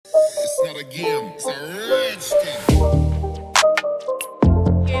again. It's arrested.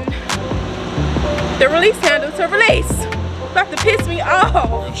 The release handle to release. About to piss me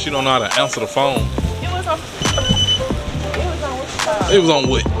off. She don't know how to answer the phone. It was on what side? It was on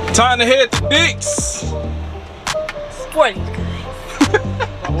what? Time to head to Dick's. Sporting goods.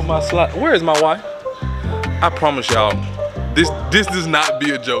 With my slot. Where is my wife? I promise y'all, this does not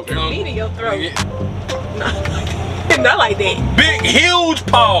be a joke. Meat in your throat. Not like that. Big, huge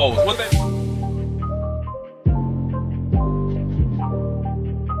pause. What's that?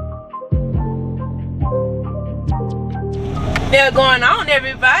 Hell going on,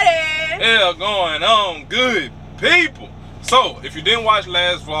 everybody? Hell going on, good people. So, if you didn't watch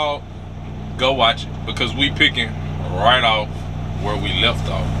last vlog, go watch it because we picking right off where we left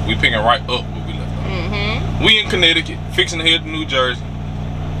off. We picking right up where we left off. We in Connecticut, fixing to head to New Jersey.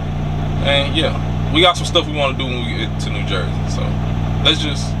 And yeah, we got some stuff we want to do when we get to New Jersey. So, let's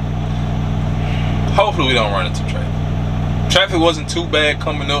just, hopefully we don't run into traffic. Traffic wasn't too bad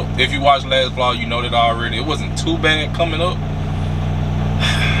coming up. If you watched last vlog, you know that already. It wasn't too bad coming up.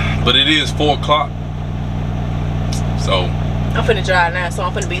 But it is 4 o'clock. So I'm finna drive now, so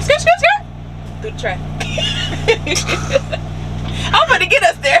I'm finna be through the traffic. I'm finna get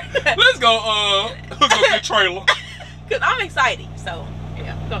us there. Let's go hook up the trailer. Cause I'm excited. So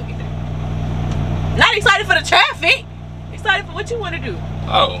yeah, go get there. Not excited for the traffic. Excited for what you wanna do.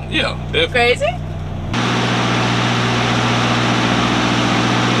 Oh yeah, definitely. Crazy?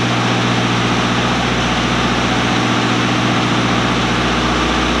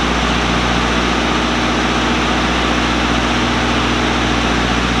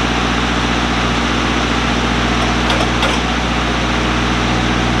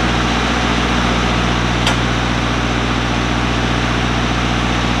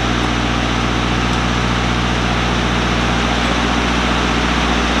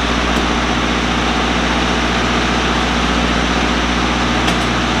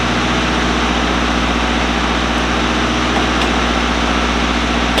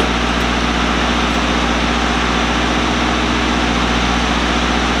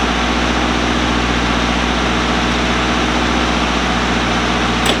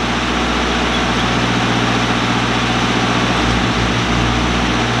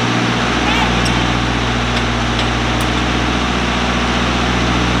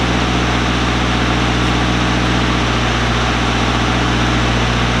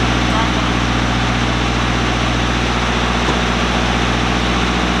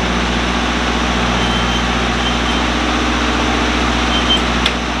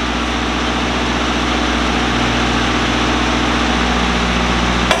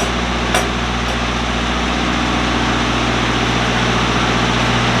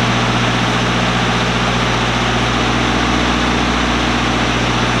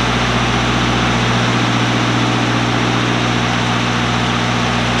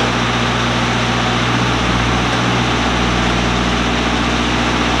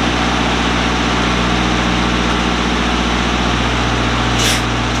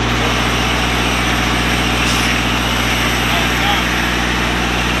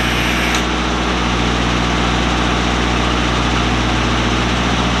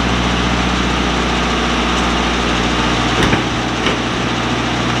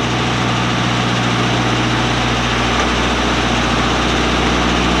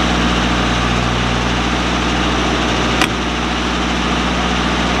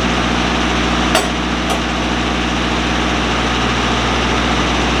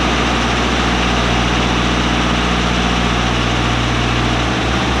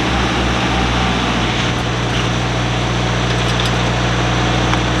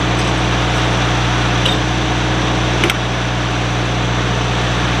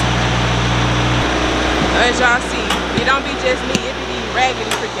 As y'all see, it don't be just me, it be these raggedy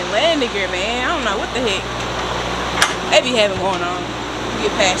freaking land nigger, man. I don't know what the heck they be having going on.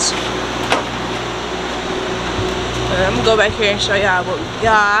 Get past you. I'm gonna go back here and show y'all what we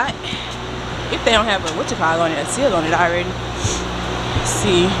got. If they don't have a on it, a seal on it already. Let's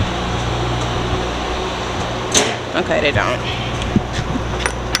see. Okay, they don't.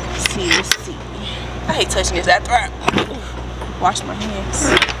 Let's see. I hate touching this after I wash my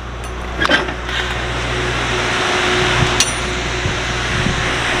hands.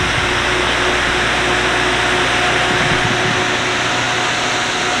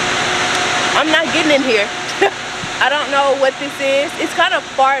 I'm not getting in here. I don't know what this is. It's kind of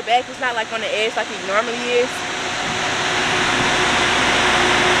far back. It's not like on the edge like it normally is.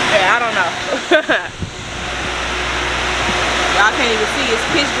 Yeah, I don't know. Y'all can't even see. It's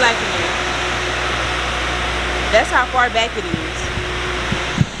pitch black in there. That's how far back it is.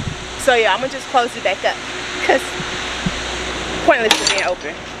 So yeah, I'm gonna just close it back up because pointless for being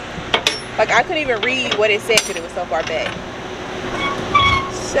open. Like I couldn't even read what it said because it was so far back.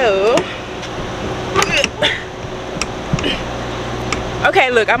 So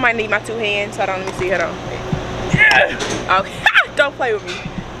okay, look, I might need my 2 hands. Hold on, let me see. Hold on. Okay, don't play with me.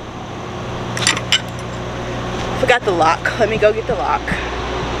 Forgot the lock. Let me go get the lock.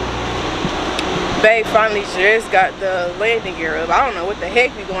 Babe finally just got the landing gear up. I don't know what the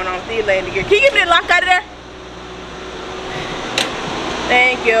heck be going on with the landing gear. Can you give me the lock out of there?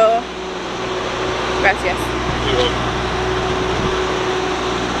 Thank you. Gracias.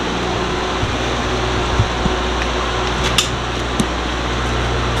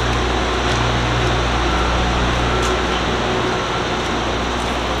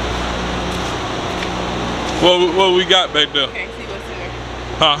 What we got back there? Can't see what's in there.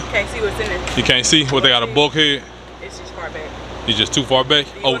 Huh? Can't see what's in there. You can't see what they got a bulkhead? It's just far back. It's just too far back?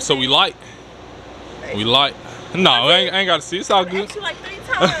 Oh, so we light? We light? No, I ain't got to see. It's all good. I asked you like 3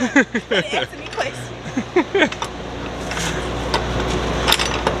 times. You're asking me questions.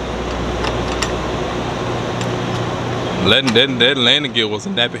 That landing gear was a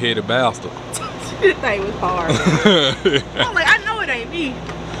nappy-headed bastard. This thing was hard. I'm like, I know it ain't me.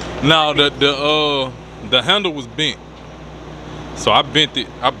 No, the handle was bent. So I bent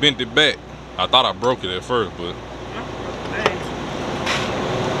it back. I thought I broke it at first, but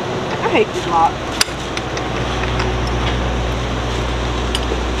I hate this lock.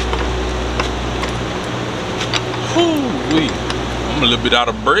 Woo-wee. I'm a little bit out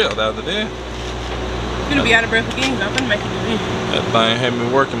of breath after that. You're gonna be out of breath again, so I'm gonna make you do it. That thing had me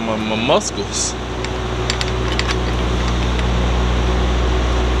working my muscles.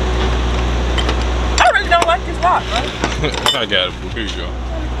 I really don't like this lock, bro. I got it. Here you go.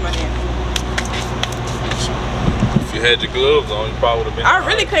 My hand. If you had your gloves on, you probably would have been. I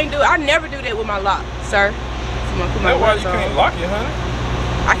really couldn't do it. I never do that with my lock, sir. So I'm gonna put my That's why you gloves can't on. lock it, honey.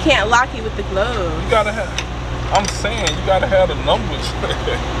 I can't lock it with the gloves. You gotta have. I'm saying you gotta have the numbers.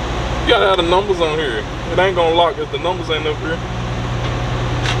 You gotta have the numbers on here. It ain't gonna lock if the numbers ain't up here.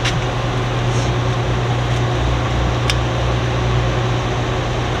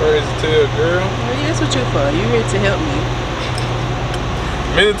 Crazy tail, girl. Well, yeah, that's what you're for. You're here to help me.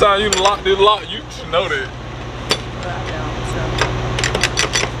 Many times you lock this lock, you should know that. Well, I don't, so.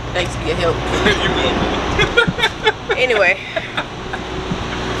 Thanks for your help. You will. Anyway,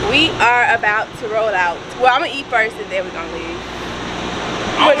 we are about to roll out. Well, I'm gonna eat first and then we're gonna leave.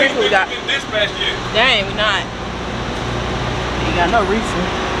 I don't What we got? think dispatch yet. Dang, we not. We ain't got no reefer.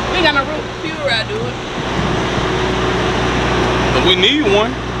 We ain't got no fuel I do it. But we need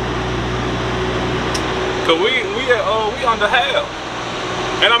one. Cause we under half.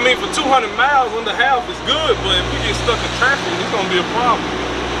 And I mean for 200 miles under half is good, but if we get stuck in traffic, it's gonna be a problem.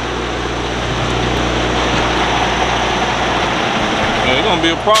 Yeah, it's gonna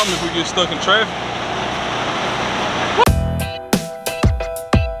be a problem if we get stuck in traffic.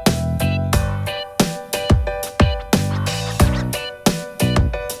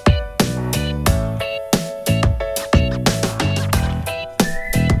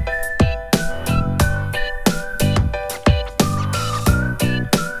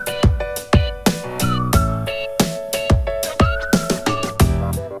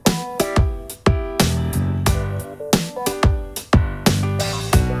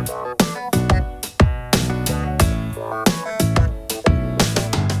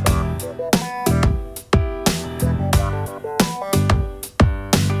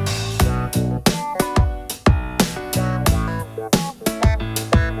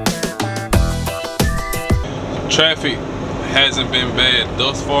 Traffic hasn't been bad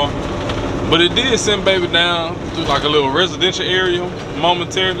thus far, but it did send baby down through like a little residential area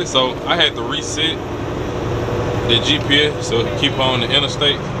momentarily, so I had to reset the GPS so it could keep on the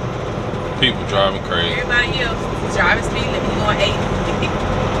interstate. People driving crazy. Everybody else is driving speed limit going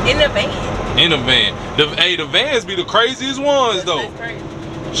 80 in the van. In a van. The vans be the craziest ones though. That's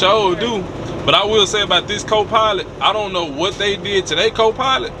crazy. Sure do. But I will say about this co-pilot, I don't know what they did to their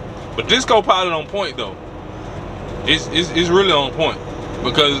co-pilot, but this co-pilot on point though. It's really on point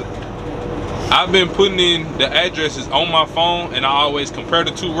because I've been putting in the addresses on my phone and I always compare the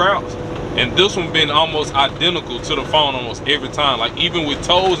 2 routes, and this one been almost identical to the phone almost every time, like even with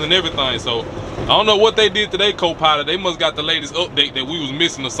tolls and everything. So I don't know what they did to their co-pilot. They must got the latest update that we was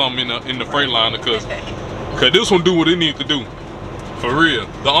missing or something in the Freightliner, because this one do what it need to do. For real.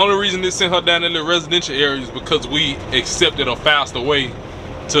 The only reason they sent her down in the residential area is because we accepted a faster way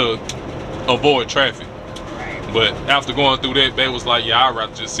to avoid traffic. But after going through that, they was like, yeah, I'd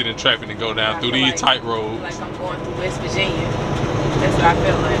rather just sit in traffic and go down through these tight roads. Like I'm going through West Virginia. That's what I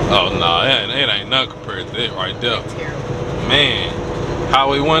feel like. Oh no, it ain't nothing compared to that right there. It's terrible. Man,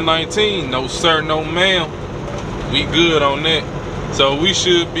 Highway 119, no sir, no ma'am. We good on that. So we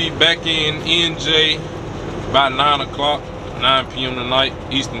should be back in NJ by 9 o'clock, 9 p.m. tonight,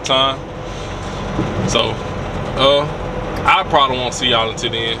 Eastern time. So, I probably won't see y'all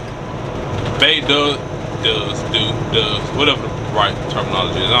until then. Bay does, whatever the right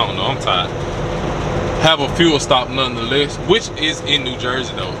terminology is. I don't know, I'm tired. Have a fuel stop nonetheless, which is in New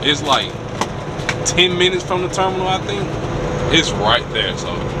Jersey though. It's like 10 minutes from the terminal, I think. It's right there,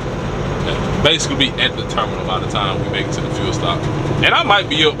 so yeah, basically be at the terminal by the time we make it to the fuel stop. And I might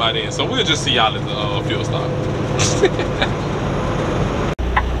be up by then, so we'll just see y'all at the fuel stop.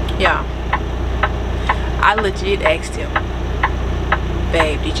 Yeah. I legit asked him,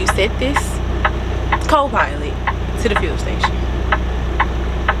 babe, did you set this co-pilot to the fuel station?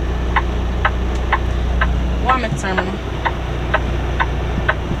 Well, I'm at the terminal.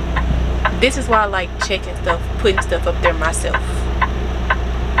 This is why I like checking stuff, putting stuff up there myself.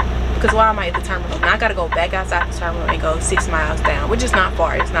 Because why am I at the terminal? Now I gotta go back outside the terminal and go 6 miles down, which is not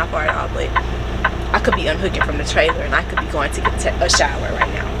far. It's not far at all, but I could be unhooking from the trailer and I could be going to get a shower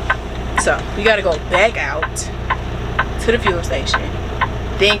right now. So we gotta go back out to the fuel station,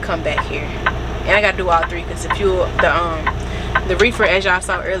 then come back here. And I gotta do all 3 because the fuel, the reefer, as y'all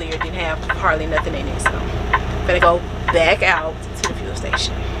saw earlier, didn't have hardly nothing in it. So gotta go back out to the fuel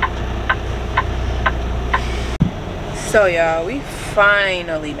station. So y'all, we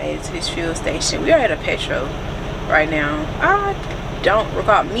finally made it to this fuel station. We are at a petrol right now. I don't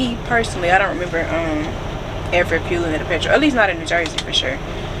recall, me personally, I don't remember ever fueling at a petrol, at least not in New Jersey for sure.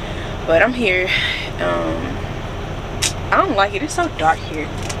 But I'm here. I don't like it, it's so dark here.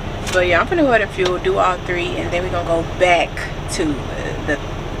 But yeah, I'm gonna go ahead and fuel, do all 3, and then we're gonna go back to the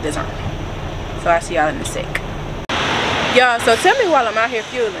terminal. So I'll see y'all in a sec. Y'all, so tell me while I'm out here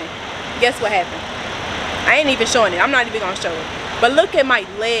fueling, guess what happened? I ain't even showing it. I'm not even gonna show it. But look at my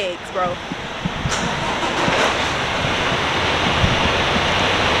legs, bro.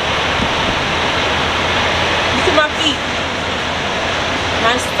 You see my feet?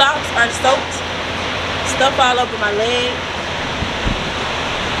 My socks are soaked. Stuff all over my leg.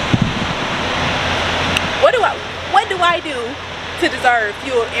 What do I do to deserve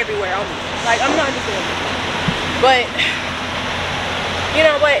fuel everywhere on me? Like, I'm not understanding. But you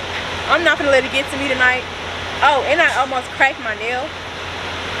know what? I'm not gonna let it get to me tonight. Oh, and I almost cracked my nail.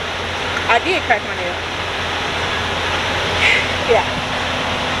 I did crack my nail. Yeah.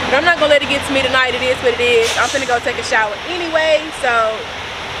 But I'm not gonna let it get to me tonight. It is what it is. I'm gonna go take a shower anyway, so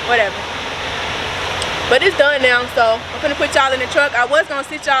whatever. But it's done now, so I'm gonna put y'all in the truck. I was gonna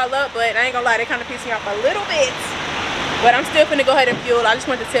sit y'all up, but I ain't gonna lie, they kind of pissed me off a little bit. But I'm still gonna go ahead and fuel. I just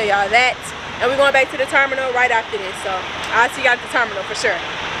wanted to tell y'all that. And we're going back to the terminal right after this, so I'll see y'all at the terminal for sure.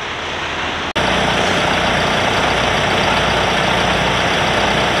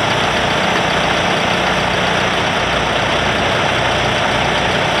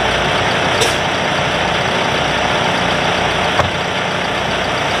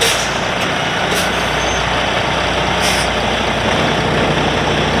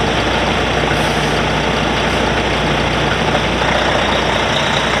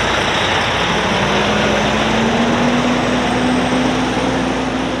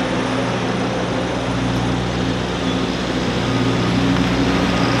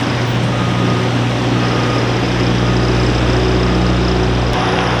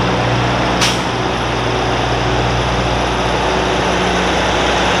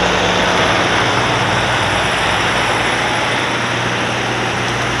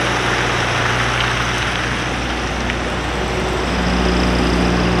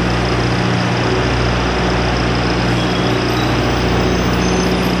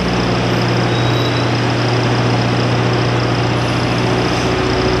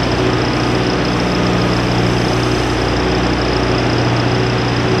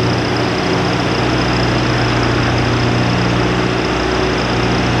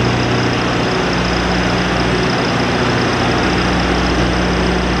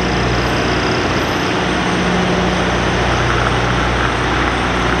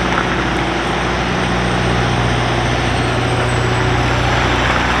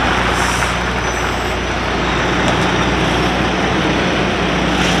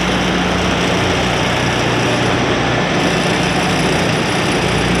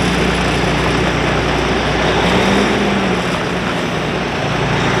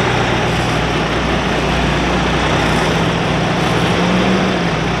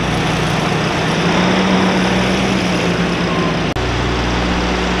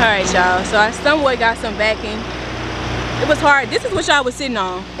 Alright y'all, so I somewhat got some backing It was hard. This is what y'all was sitting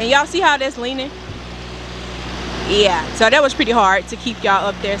on. And y'all see how that's leaning? Yeah, so that was pretty hard to keep y'all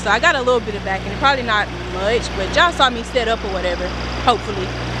up there. So I got a little bit of backing. Probably not much, but y'all saw me set up or whatever. Hopefully.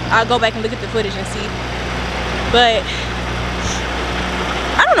 I'll go back and look at the footage and see. But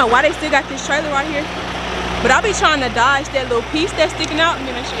I don't know why they still got this trailer right here. But I'll be trying to dodge that little piece that's sticking out. Let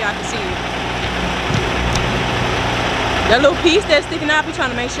me make sure y'all can see it. That little piece that's sticking out, I be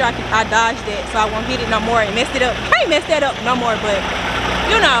trying to make sure I dodge that so I won't hit it no more and mess it up. Can't mess that up no more, but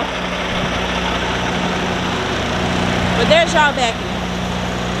you know. But there's y'all backing.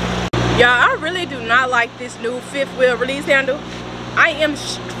 Y'all, I really do not like this new 5th wheel release handle. I am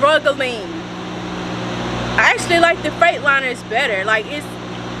struggling. I actually like the Freightliners better. Like it's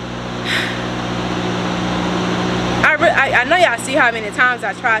I know y'all see how many times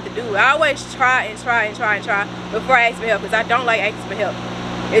I tried to do it. I always try before I ask for help, because I don't like asking for help,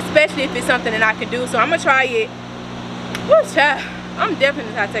 especially if it's something that I can do. So I'm gonna try it. Woo, child. I'm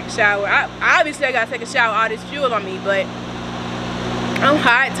definitely gonna take a shower. Obviously I gotta take a shower, all this fuel on me, but I'm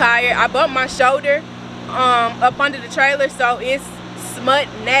hot, tired. I bumped my shoulder up under the trailer, so it's smut,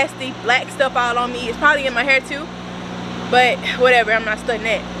 nasty, black stuff all on me. It's probably in my hair too, but whatever, I'm not studying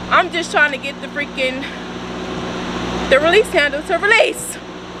that. I'm just trying to get the freaking release handle to release.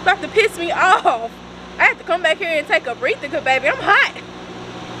 It's about to piss me off. I have to come back here and take a breather, because baby, I'm hot.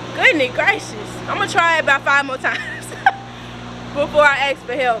 Goodness gracious. I'm gonna try it about 5 more times before I ask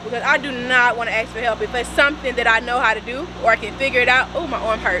for help, because I do not want to ask for help if it's something that I know how to do or I can figure it out. Oh, my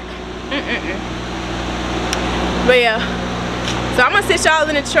arm hurt. But yeah, so I'm gonna sit y'all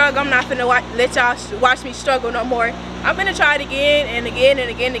in the truck. I'm not gonna let y'all watch me struggle no more. I'm gonna try it again and again and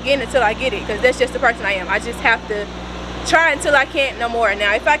again and again until I get it, because that's just the person I am. I just have to try until I can't no more.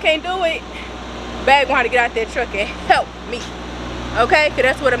 Now if I can't do it, Bag gonna have to get out that truck and help me, okay? Because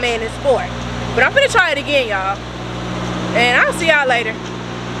that's what a man is for. But I'm gonna try it again, y'all, and I'll see y'all later.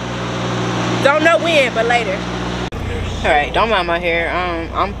 Don't know when, but later. All right, don't mind my hair.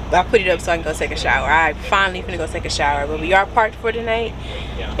 I put it up so I can go take a shower. I finally finna go take a shower, but we are parked for tonight.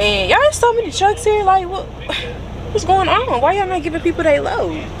 And y'all, there's so many trucks here. Like, what's going on? Why y'all not giving people their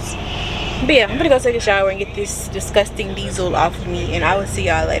loads? But yeah, I'm gonna go take a shower and get this disgusting diesel off of me, and I will see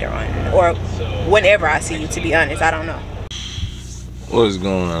y'all later on, or whenever I see you, to be honest. I don't know. What's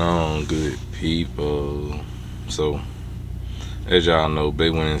going on, good people? So, as y'all know,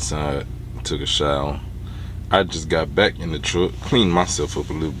 Bae went inside, took a shower. I just got back in the truck, cleaned myself up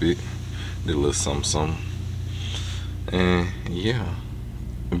a little bit, did a little something. And yeah,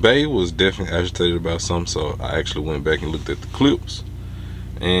 Bae was definitely agitated about something, so I actually went back and looked at the clips.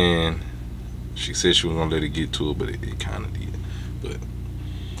 And she said she was gonna let it get to it, but it kind of did. But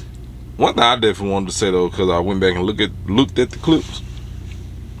one thing I definitely wanted to say though, because I went back and looked at the clips,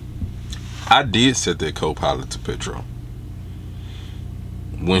 I did set that co-pilot to petrol.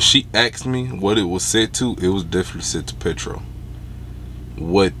 When she asked me what it was set to, it was definitely set to petrol.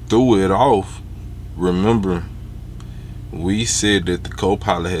 What threw it off, remember, we said that the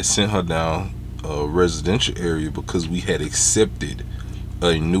co-pilot had sent her down a residential area because we had accepted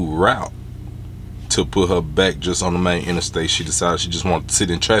a new route to put her back just on the main interstate. She decided she just wanted to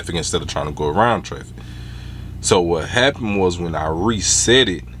sit in traffic instead of trying to go around traffic. So what happened was, when I reset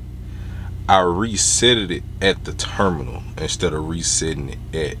it at the terminal instead of resetting it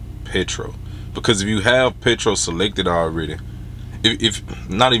at petrol. Because if you have petrol selected already, if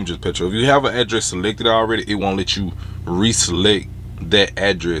not even just petrol, if you have an address selected already, it won't let you reselect that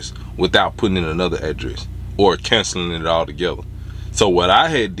address without putting in another address or canceling it altogether. So what I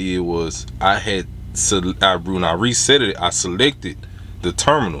had did was, when I reset it, I selected the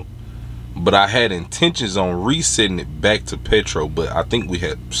terminal, but I had intentions on resetting it back to petrol, but I think we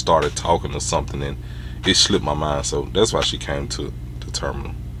had started talking or something and it slipped my mind. So that's why she came to the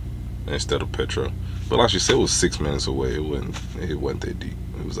terminal instead of petrol. But like she said, it was 6 minutes away. It wasn't that deep.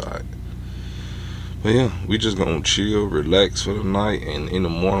 It was alright. But yeah, we just gonna chill, relax for the night, and in the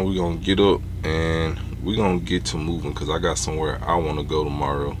morning we gonna get up and we gonna get to moving, because I got somewhere I want to go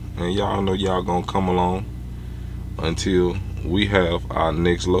tomorrow, and y'all know y'all gonna come along until we have our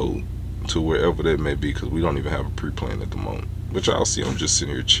next load to wherever that may be, because we don't even have a pre-plan at the moment. But y'all see, I'm just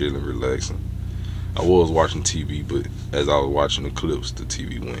sitting here chilling, relaxing. I was watching TV, but as I was watching the clips, the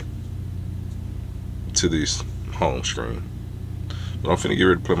TV went to this home screen. But I'm finna get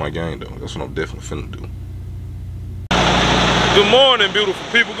ready to play my game though. That's what I'm definitely finna do. Good morning, beautiful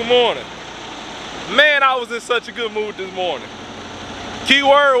people. Good morning. Man, I was in such a good mood this morning. Key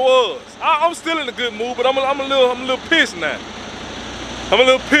word was, I'm still in a good mood, but I'm a little pissed now. I'm a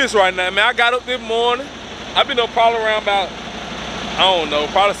little pissed right now, man. I got up this morning. I've been up probably around about, I don't know,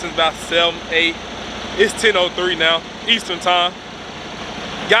 probably since about 7, 8. It's 10:03 now. Eastern time.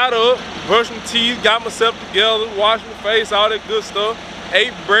 Got up, brushed my teeth, got myself together, washed my face, all that good stuff.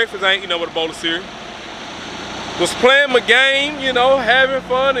 Ate breakfast, I ain't eating nothing but a bowl of cereal. Was playing my game, you know, having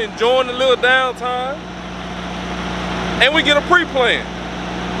fun, enjoying the little downtime. And we get a pre-plan.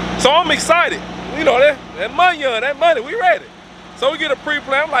 So I'm excited. You know, that money, we ready. So we get a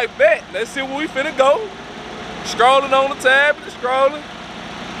pre-plan, I'm like, bet, let's see where we finna go. Scrolling on the tablet, scrolling.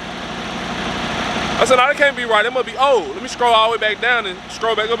 I said, no, that can't be right, that must be old. Let me scroll all the way back down and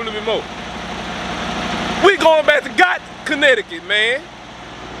scroll back up a little bit more. We going back to Connecticut, man.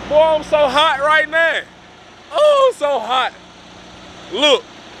 Boy, I'm so hot right now. Oh, so hot. Look.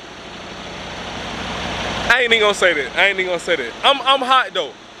 I ain't even gonna say that. I'm hot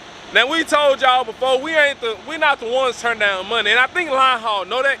though. Now we told y'all before, we not the ones turn down money. And I think linehaul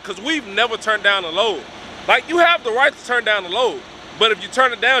know that because we've never turned down a load. Like, you have the right to turn down a load. But if you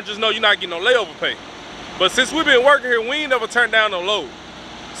turn it down, just know you're not getting no layover pay. But since we've been working here, we ain't never turned down no load.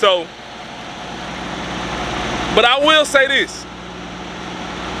 So, but I will say this.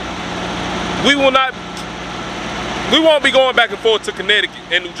 We won't be going back and forth to Connecticut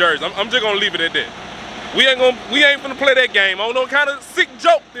and New Jersey. I'm just gonna leave it at that. We ain't finna play that game. I don't know what kind of sick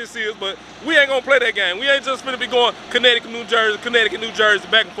joke this is, but we ain't gonna play that game. We ain't just finna be going Connecticut, New Jersey,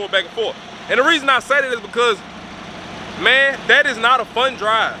 back and forth. And the reason I say that is because, man, that is not a fun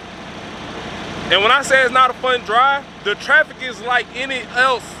drive. And when I say it's not a fun drive, the traffic is like any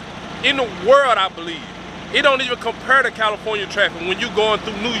else in the world, I believe. It don't even compare to California traffic when you going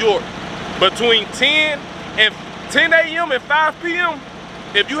through New York. Between 10 a.m. and 5 p.m.,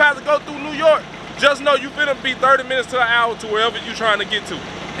 if you have to go through New York, just know you finna be 30 minutes to an hour to wherever you trying to get to.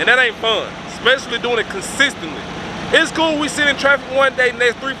 And that ain't fun, especially doing it consistently. It's cool we sit in traffic one day,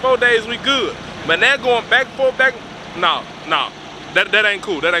 next 3-4 days we good. But now going back and forth, nah, that ain't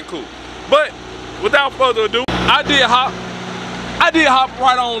cool, But without further ado, I did hop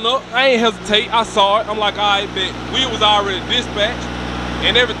right on up. I ain't hesitate, I saw it. I'm like, all right, bet. We was already dispatched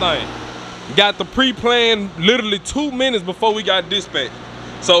and everything. Got the pre-plan literally 2 minutes before we got dispatched.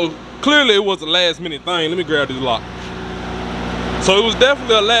 So clearly it was a last minute thing. Let me grab this lock. So it was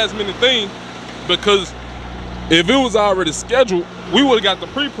definitely a last minute thing, because if it was already scheduled, we would have got the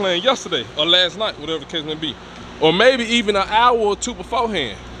pre-plan yesterday or last night, whatever the case may be. Or maybe even an hour or two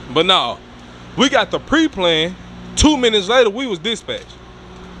beforehand. But no, we got the pre-plan. 2 minutes later, we was dispatched.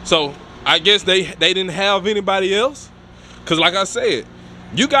 So I guess they didn't have anybody else. Cause like I said,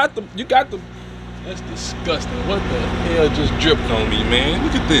 you got the, that's disgusting. What the hell just dripped on me, man?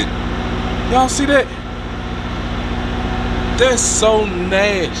 Look at that. Y'all see that? That's so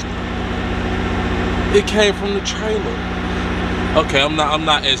nasty. It came from the trailer. Okay, I'm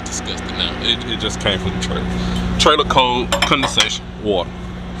not as disgusted now. It just came from the trailer. Trailer cold, condensation, water.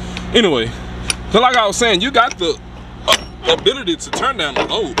 Anyway, so like I was saying, you got the ability to turn down the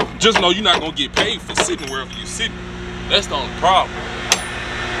load. Just know you're not gonna get paid for sitting wherever you're sitting. That's the only problem.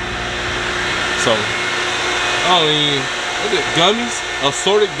 So, I mean, what is it, gummies?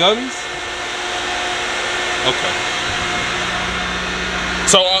 Assorted gummies? Okay.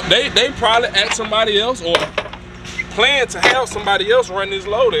 So they probably asked somebody else or plan to have somebody else run this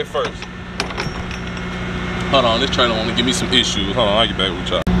load at first. Hold on, this trailer want to give me some issues. Hold on, I'll get back with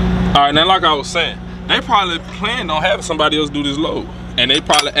y'all. All right, now like I was saying, they probably planned on having somebody else do this load. And they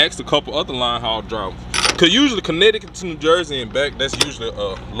probably asked a couple other line haul drivers. Cause usually Connecticut to New Jersey and back, that's usually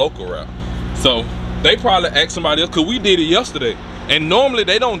a local route. So they probably asked somebody else, cause we did it yesterday. And normally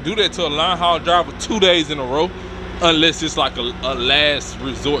they don't do that to a line haul driver 2 days in a row, unless it's like a last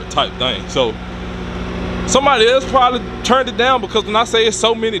resort type thing. So somebody else probably turned it down, because when I say it's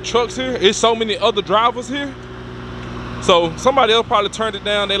so many trucks here, it's so many other drivers here. So somebody else probably turned it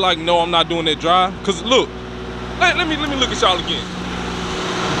down. They like, no, I'm not doing that drive. Cause look, let me look at y'all again.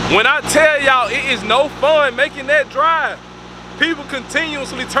 When I tell y'all it is no fun making that drive, people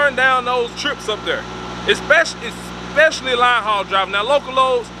continuously turn down those trips up there, especially line haul driving. Now local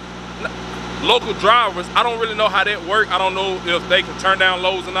loads, local drivers, I don't really know how that works. I don't know if they can turn down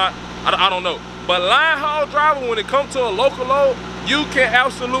loads or not. I don't know. But line haul driver, when it comes to a local load, you can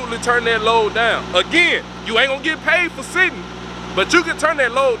absolutely turn that load down. Again, you ain't gonna get paid for sitting, but you can turn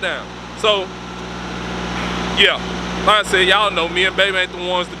that load down. So yeah, like I said, y'all know me and baby ain't the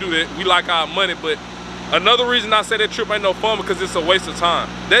ones to do that. We like our money. But another reason I say that trip ain't no fun, because it's a waste of time.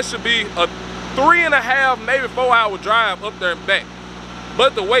 That should be a 3.5, maybe 4 hour drive up there and back.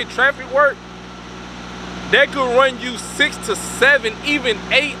 But the way traffic works, that could run you 6 to 7, even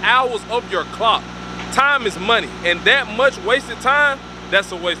 8 hours of your clock. Time is money, and that much wasted time,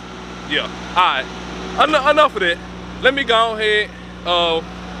 that's a waste. Yeah, all right, enough of that. Let me go ahead.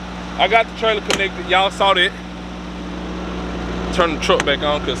 I got the trailer connected, y'all saw that. turn the truck back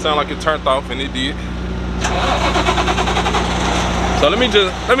on because it sounded like it turned off, and it did. So let me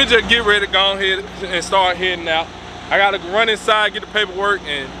just get ready to go ahead and start heading out. I gotta run inside, get the paperwork,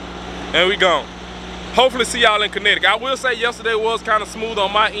 and we gone. Hopefully see y'all in Connecticut. I will say yesterday was kind of smooth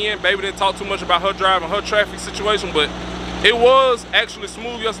on my end. Baby didn't talk too much about her driving, her traffic situation, but it was actually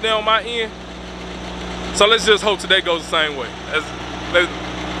smooth yesterday on my end. So let's just hope today goes the same way.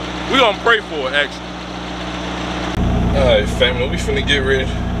 We're gonna pray for it, actually. Alright, family, we finna get ready,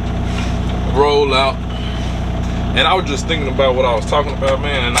 roll out. And I was just thinking about what I was talking about,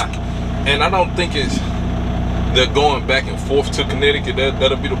 man, and I don't think it's they're going back and forth to Connecticut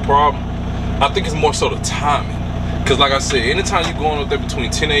that'll be the problem. I think it's more so the timing. Cause like I said, anytime you're going up there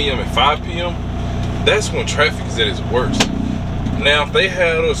between 10 a.m. and 5 p.m., that's when traffic is at its worst. Now, if they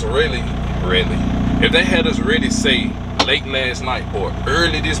had us if they had us ready, say, late last night or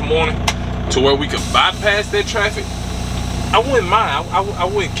early this morning, to where we could bypass that traffic, I wouldn't mind, I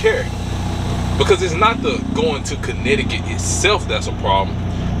wouldn't care. Because it's not the going to Connecticut itself that's a problem.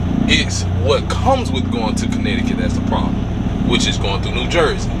 It's what comes with going to Connecticut that's the problem. Which is going through New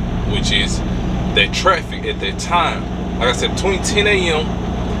Jersey. Which is that traffic at that time. Like I said, between 10 a.m.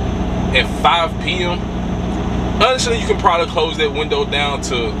 and 5 p.m. Honestly, you can probably close that window down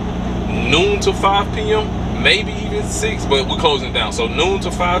to noon to 5 p.m. Maybe even 6, but we're closing it down. So noon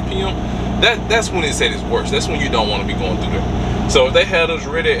to 5 p.m. That's when it's at its worst. That's when you don't want to be going through there. So if they had us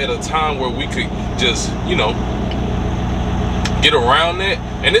ready at a time where we could just, you know, get around that,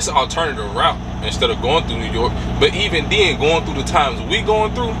 and it's an alternative route instead of going through New York. But even then, going through the times we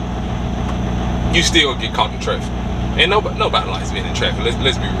going through, you still get caught in traffic. And nobody likes being in traffic.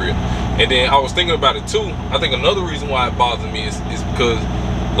 Let's be real. And then I was thinking about it too. I think another reason why it bothers me is because,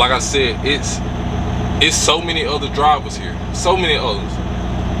 like I said, it's so many other drivers here. So many others.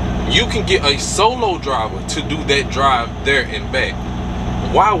 You can get a solo driver to do that drive there and back.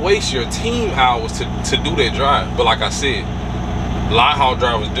 Why waste your team hours to do that drive? But like I said, line haul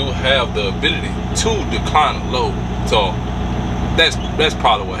drivers do have the ability to decline a load. So that's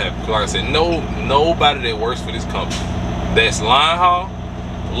probably what happened. Like I said, nobody that works for this company that's line haul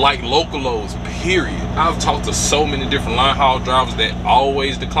like local loads, period. I've talked to so many different line haul drivers that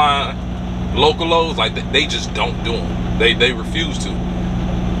always decline local loads. Like they just don't do them. They refuse to.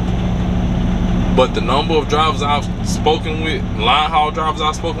 But the number of drivers I've spoken with, line haul drivers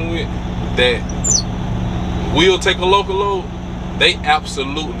I've spoken with, that will take a local load, they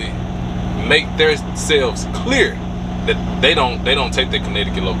absolutely make themselves clear that they don't take the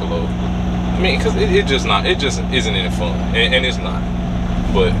Connecticut local load. I mean, because it just isn't any fun, and it's not.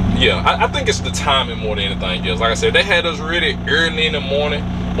 But yeah, I think it's the timing more than anything else. Like I said, they had us ready early in the morning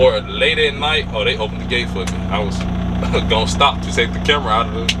or late at night. Oh, they opened the gate for me. I was gonna stop to take the camera out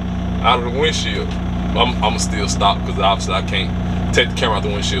of the windshield. I'm still stopped because obviously I can't take the camera out the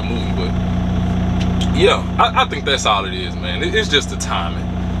windshield moving. But yeah, I think that's all it is, man. It's just the timing.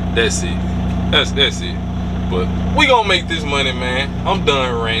 That's it. That's it. But we gonna make this money, man. I'm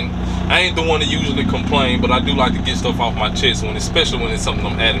done ranting. I ain't the one to usually complain, but I do like to get stuff off my chest, especially when it's something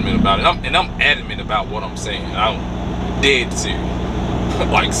I'm adamant about. And I'm adamant about what I'm saying. I'm dead serious.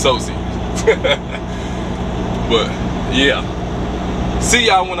 Like so serious. But yeah. See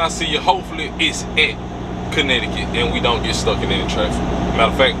y'all when I see you. Hopefully it's at Connecticut and we don't get stuck in any traffic.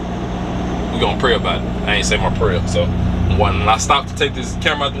 Matter of fact, we're gonna pray about it. I ain't say my prayer. So when I stop to take this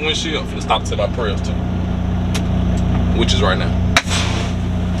camera out the windshield, I'm gonna stop to say my prayers too. Which is right now.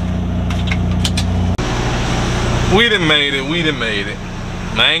 We done made it. I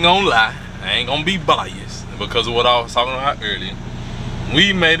ain't gonna lie. I ain't gonna be biased because of what I was talking about earlier.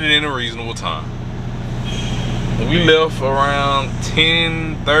 We made it in a reasonable time. We left around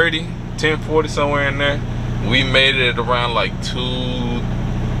 10:30, 10:40, somewhere in there. We made it at around like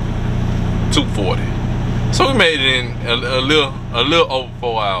 2:40. So we made it in a little over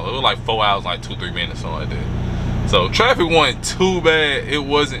 4 hours. It was like 4 hours, like 2-3 minutes, something like that. So traffic wasn't too bad. It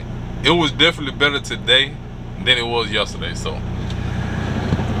was definitely better today than it was yesterday. So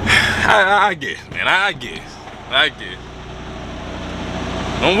I guess, man, I guess.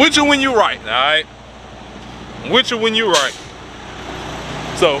 I'm with you when you're right, all right? I'm with you when you're right.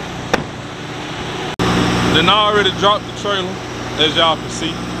 So then I already dropped the trailer, as y'all can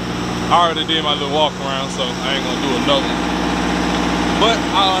see. I already did my little walk around, so I ain't gonna do another one. But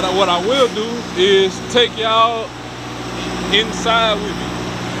what I will do is take y'all inside with me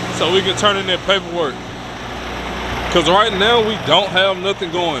so we can turn in that paperwork. Cause right now we don't have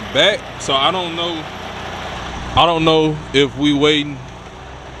nothing going back, so I don't know if we waiting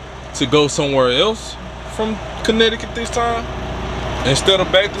to go somewhere else from Connecticut this time instead of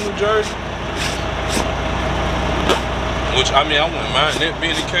back to New Jersey. Which, I mean, I wouldn't mind that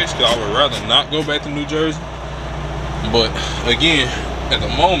being the case, because I would rather not go back to New Jersey. But again, at the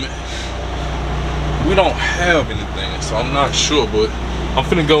moment, we don't have anything, so I'm not sure. But I'm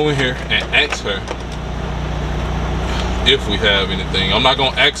finna go in here and ask her if we have anything. I'm not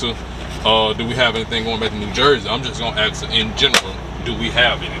gonna ask her, do we have anything going back to New Jersey? I'm just gonna ask her in general, do we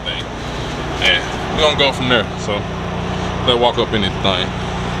have anything? And we're gonna go from there. So let's walk up in this thing.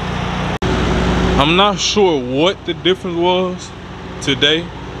 I'm not sure what the difference was today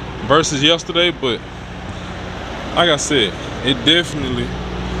versus yesterday, but like I said, it definitely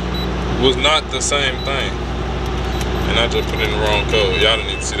was not the same thing. And I just put in the wrong code. Y'all didn't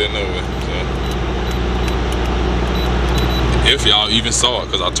need to see that nowhere. So, if y'all even saw it,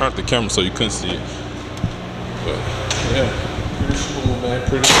 because I turned the camera so you couldn't see it. But yeah, pretty smooth, man.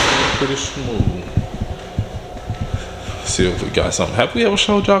 Pretty smooth. See if we got something. Have we ever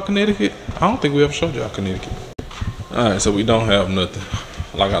showed y'all Connecticut? I don't think we ever showed y'all Connecticut. Alright, so we don't have nothing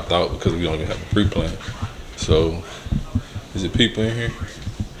like I thought, because we don't even have a pre-plan. So, is it people in here?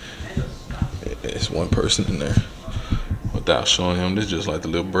 It's one person in there. Without showing him, this is just like the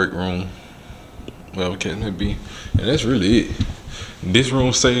little break room, whatever case may be. And that's really it. This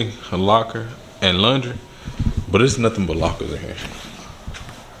room say a locker and laundry, but it's nothing but lockers in here.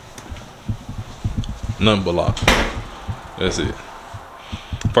 Nothing but lockers. That's it.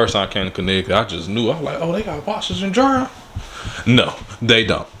 First time I came to Connecticut, I just knew. I was like, oh, they got washers and dryers. No, they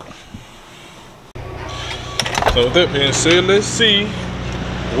don't. So with that being said, let's see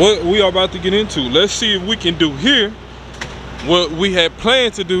what we are about to get into. Let's see if we can do here what we had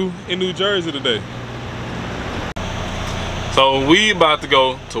planned to do in New Jersey today. So we about to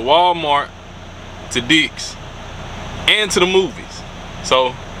go to Walmart, to Dick's, and to the movies.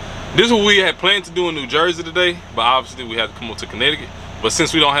 So this is what we had planned to do in New Jersey today, but obviously we had to come up to Connecticut. But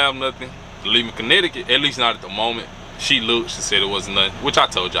since we don't have nothing to leave in Connecticut, at least not at the moment, she looked, she said it wasn't nothing, which I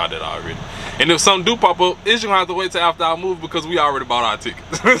told y'all that already. And if something do pop up, it's gonna have to wait till after our movie, because we already bought our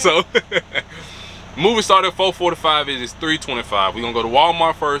tickets. So movie started at 4:45, it is 3:25. We're gonna go to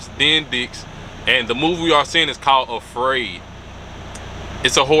Walmart first, then Dick's. And the movie we are seeing is called Afraid.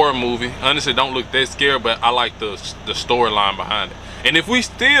 It's a horror movie. Honestly, don't look that scary, but I like the storyline behind it. And if we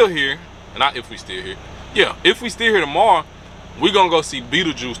still here, not if we still here, yeah, if we still here tomorrow, we're gonna go see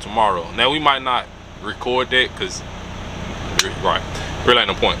Beetlejuice tomorrow. Now we might not record that, because right, really ain't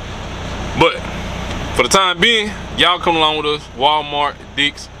no point. But for the time being, y'all come along with us, Walmart,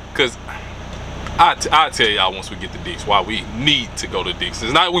 Dick's, because I'll tell y'all once we get to Dick's why we need to go to Dick's.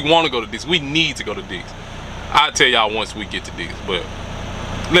 It's not we want to go to Dick's, we need to go to Dick's. I'll tell y'all once we get to Dick's, but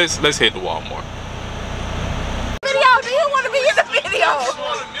let's head to Walmart. Video, do you want to be in the video?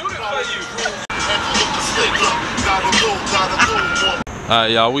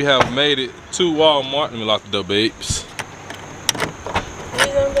 Alright, y'all, we have made it to Walmart. Let me lock the door, babes.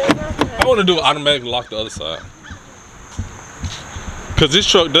 I want to do automatic lock the other side, because this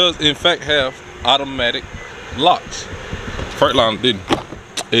truck does in fact have automatic locks. Freightliner didn't.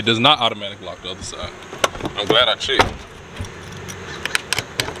 It does not automatic lock the other side. I'm glad I checked.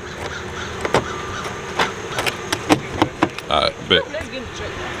 Alright, bet.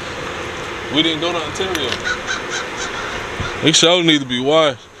 We didn't go to Ontario. We sure need to be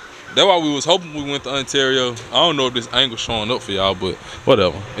washed. That's why we was hoping we went to Ontario. I don't know if this angle showing up for y'all, but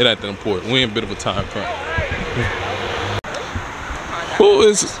whatever. It ain't that important. We in a bit of a time crunch. Who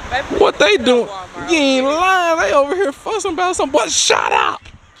is, what they doing? You ain't lying. They over here fussing about something, but shut up.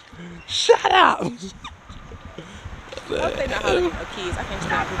 Shut up. I don't think know how to get no kids. I can't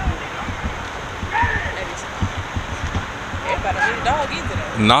try to everybody need a dog into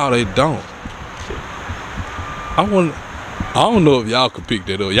that. No, they don't. I don't know if y'all could pick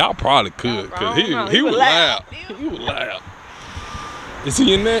that up. Y'all probably could, because he was loud. He was loud. Is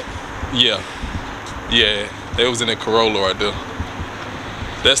he in that? Yeah. Yeah, they was in that Corolla right there.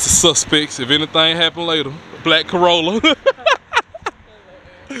 That's the suspects. If anything happened later, black Corolla.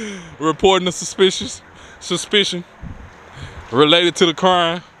 Reporting the suspicion related to the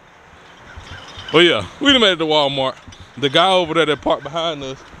crime. Well, yeah, we done made it to Walmart. The guy over there that parked behind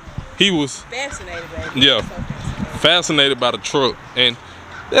us, he was fascinated, baby. Yeah, fascinated by the truck, and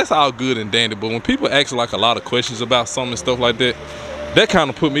that's all good and dandy. But when people ask like a lot of questions about something and stuff like that, that kind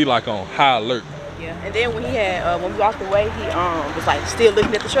of put me like on high alert. Yeah, and then when he had when we walked away, he was like still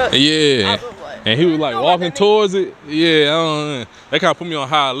looking at the truck. Yeah, and he was like walking towards it. Yeah, that kind of put me on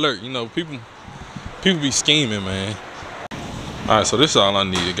high alert. You know, people be scheming, man. All right, so this is all I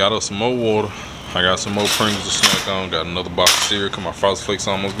needed. Got us some more water. I got some more Pringles to snack on. Got another box of cereal because my Frosted Flakes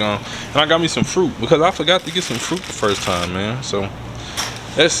almost gone. And I got me some fruit because I forgot to get some fruit the first time, man. So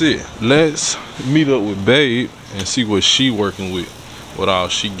that's it. Let's meet up with Babe and see what she working with, what all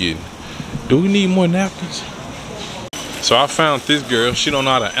she getting. Do we need more napkins? So I found this girl. She don't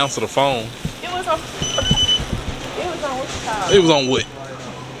know how to answer the phone. It was on what's called? It was on what?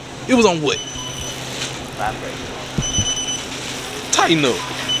 It was on what? Tighten up.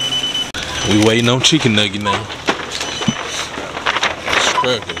 We waiting on chicken nugget now.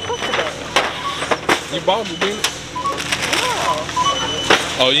 You bought it, didn't you?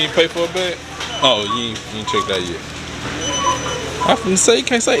 Oh, you ain't pay for a bag? Oh, you ain't checked that yet. I finna say, you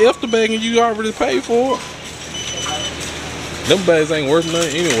can't say F the bag and you already paid for it. Them bags ain't worth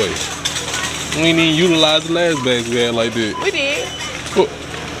nothing anyway. We ain't even utilize the last bags we had like that. We did. What?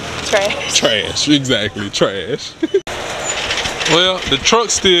 Trash. Trash, exactly, trash. Well, the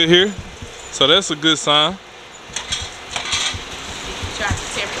truck's still here, so that's a good sign. Try to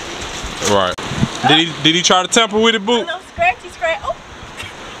tamper with it. Right. Did he try to tamper with it, boo? No, scratchy scratch. Oh.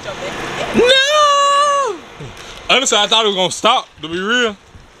 No! Honestly, I thought it was gonna stop, to be real.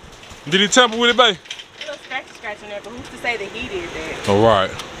 Did he tamper with it, babe? A little scratch in there, but who's to say that he did that? All right.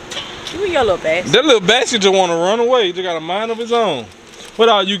 You and your little bastard. That little bastard just wanna run away. He just got a mind of his own. What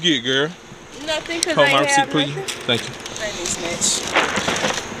all you get, girl? Nothing, because Hold I my ain't receipt, have please. nothing. Thank you. I didn't snatch.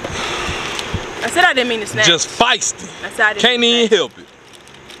 I said I didn't mean to snatch. Just feisty. I said I didn't Can't mean to even snatch. help it.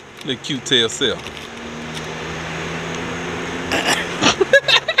 The cute tail self.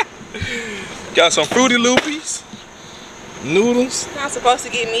 Got some Fruity Loopies, noodles. I was supposed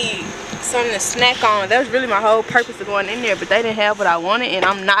to get me something to snack on. That was really my whole purpose of going in there, but they didn't have what I wanted, and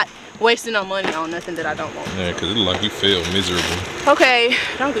I'm not wasting no money on nothing that I don't want. Yeah, because it look like you failed miserably. Okay,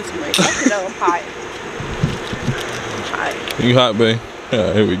 don't do too much. I know I'm hot. I'm hot. You hot, babe?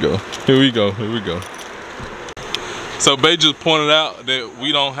 Yeah, here we go. Here we go. Here we go. So, babe just pointed out that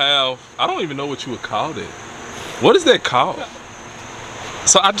we don't have, I don't even know what you would call that. What is that called?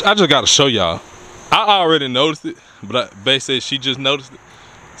 So, I just got to show y'all. I already noticed it, but babe said she just noticed it.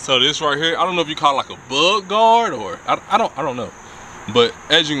 So, this right here, I don't know if you call it like a bug guard or, I don't know. But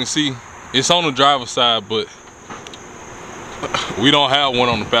as you can see, it's on the driver's side, but we don't have one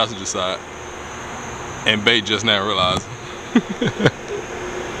on the passenger side. And babe just now realized.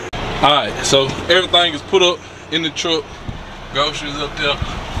 Alright, so everything is put up in the truck. Groceries up there.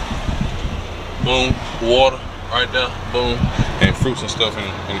 Boom. Water right there. Boom. And fruits and stuff in the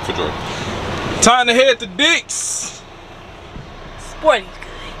refrigerator. Time to head to Dick's. Sporting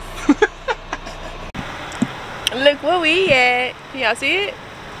goods. Look where we at. Can y'all see it?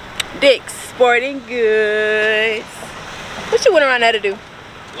 Dick's Sporting Goods. What you went around there to do?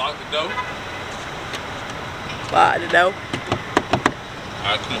 Lock the door. Lock the door.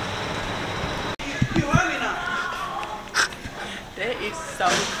 Alright, come on. That is so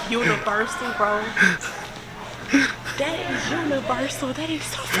universal, bro. That is universal. That is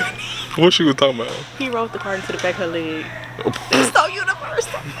so funny. What she was talking about? He rolled the card into the back of her leg. It's so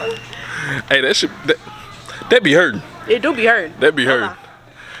universal. Hey, that be hurting. It do be hurting. That be hurting.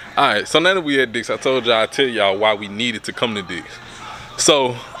 Alright, so now that we at Dick's, I told y'all I'd tell y'all why we needed to come to Dick's.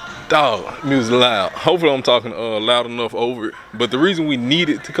 So, dog, music loud. Hopefully I'm talking loud enough over it. But the reason we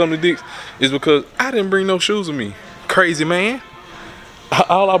needed to come to Dick's is because I didn't bring no shoes with me. Crazy man.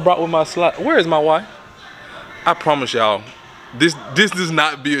 All I brought with my slide. Where is my wife? I promise y'all, this does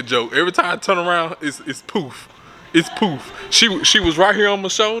not be a joke. Every time I turn around, it's poof. It's poof. She was right here on my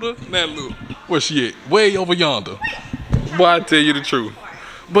shoulder. Now look, where she at? Way over yonder. Boy, I tell you the truth.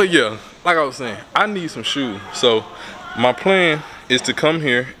 But yeah, like I was saying, I need some shoes. So my plan is to come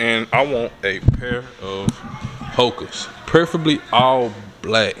here and I want a pair of Hokas, preferably all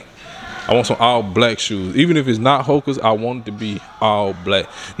black. I want some all black shoes. Even if it's not Hokas, I want it to be all black.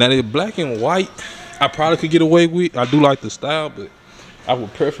 Now they're black and white. I probably could get away with. I do like the style, but I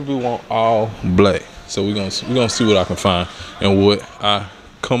would preferably want all black. So we're gonna see what I can find and what I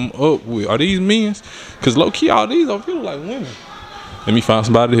come up with. Are these men's? Cause low key, all these I feel like women. Let me find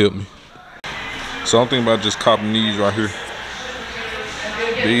somebody to help me. So I'm thinking about just copying these right here.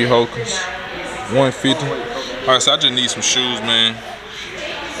 These Hokas, 150. All right, so I just need some shoes, man.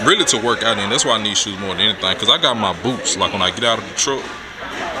 Really to work out in. That's why I need shoes more than anything. Cause I got my boots, like when I get out of the truck.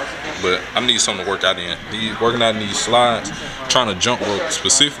 But I need something to work out in. Working out in these slides, trying to jump rope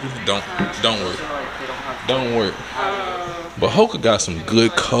specifically, don't work. Don't work. But Hoka got some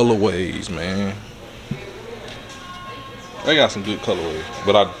good colorways, man. They got some good colorways.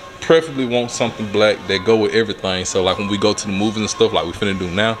 But I preferably want something black that go with everything. So like when we go to the movies and stuff like we finna do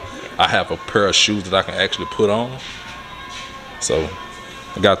now, I have a pair of shoes that I can actually put on. So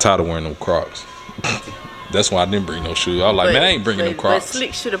I got tired of wearing them Crocs. That's why I didn't bring no shoes. I was like, man, I ain't bringing them Crocs. But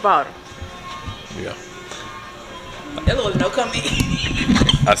Slick should have bought them. Yeah. That was no comment.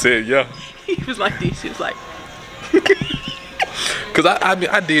 I said, yeah. He was like this. He was like, Cause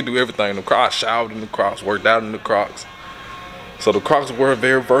I did do everything in the Crocs. I showered in the Crocs, worked out in the Crocs. So the Crocs were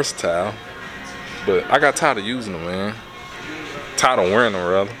very versatile. But I got tired of using them, man. Tired of wearing them,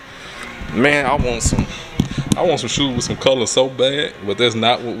 rather. Man, I want some shoes with some color so bad, but that's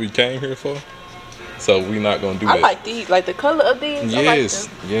not what we came here for. So we not gonna do that. I like these, like the color of these. Yes,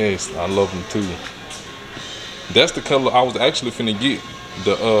 yes, I love them too. That's the color I was actually finna get.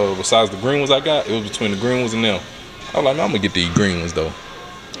 The besides the green ones I got, it was between the green ones and them. I was like, man, I'm gonna get these green ones though.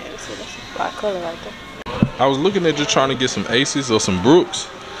 Yeah, so that's a black color right there. I was looking at just trying to get some Aces or some Brooks,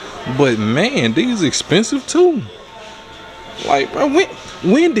 but man, these expensive too. Like, bro,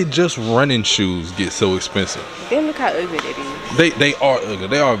 when did just running shoes get so expensive? Then look how ugly that is. They are ugly.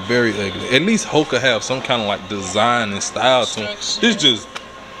 They are very ugly. At least Hoka have some kind of like design and style to them. This just,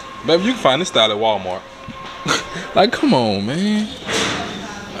 baby, you can find this style at Walmart. Like, come on, man.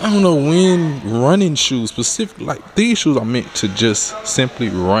 I don't know when running shoes specifically, like these shoes are meant to just simply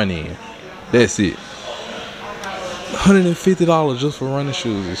run in. That's it. $150 just for running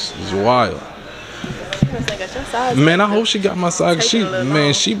shoes is wild. Man, I hope she got my size. She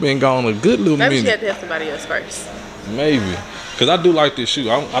been gone a good little minute. Maybe she had to have somebody else first. Maybe, cause I do like this shoe.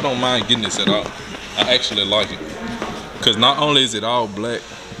 I don't mind getting this at all. I actually like it, cause not only is it all black,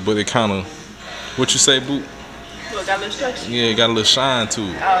 but it kind of, what you say, Boot? Look, got a little structure. Yeah, it got a little shine to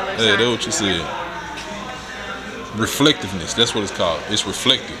it. Yeah, that's what you said. Reflectiveness. That's what it's called. It's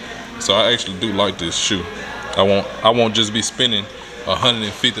reflective. So I actually do like this shoe. I won't just be spending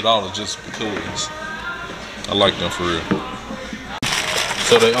 $150 just because. I like them for real.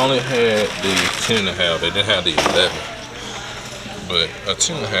 So they only had the 10.5. They didn't have the 11. But a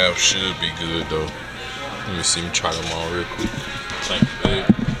 10.5 should be good though. Let me see me try them on real quick. Thank you, babe.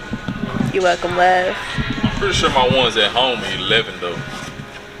 You're welcome, love. I'm pretty sure my ones at home are 11 though.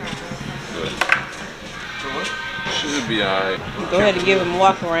 But should be alright. Go ahead and give him a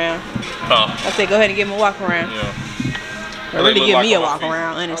walk around. Huh? I said go ahead and give him a walk around. Yeah. Or really give me a walk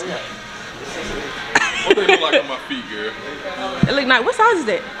around, honestly. What they look like on my feet, girl? It look nice. What size is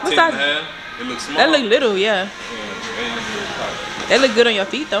that? What size? 10.5. It looks small. That look little, yeah. That look good on your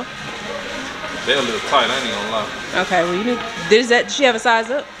feet though. They're a little tight, I ain't gonna lie. Okay, well you need. Does she have a size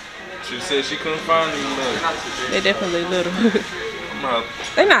up? She said she couldn't find any little. They definitely little.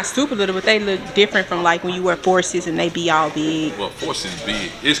 They're not super little, but they look different from like when you wear Forces and they be all big. Well, Force is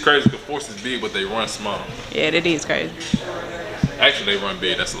big. It's crazy because Force is big, but they run small. Yeah, that is crazy. Actually, they run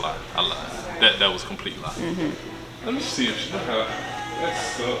big. That's a lie. I lied. That was a complete lie. Let me see if she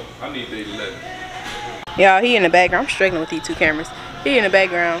that's I need the 11. Y'all, he in the background. I'm struggling with these two cameras. He in the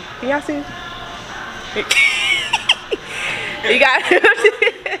background. Can y'all see? You got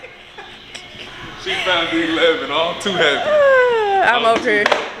She found the 11. All too happy. I'm over here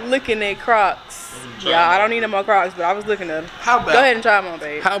looking at Crocs. Yeah, I don't need no more Crocs, but I was looking at them. How about? Go ahead and try them on,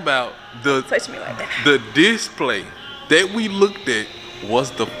 babe. How about the touch me like that? The display that we looked at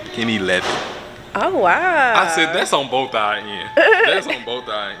was the fucking 11. Oh wow! I said that's on both our ends. That's on both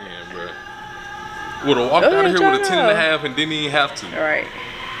our ends, bro. Would have walked out of here with a 10.5 and didn't even have to. All right.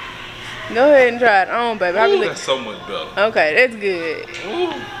 Go ahead and try it on, baby. Ooh, that's so much better. Okay, that's good.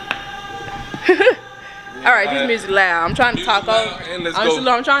 All right, this music loud. I'm trying to talk over. And let's go.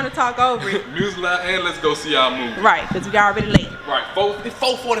 I'm trying to talk over it. Music loud and let's go see our movie. Right, because we already late. Right,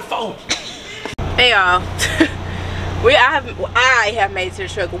 4:44. Hey y'all. I have made it to the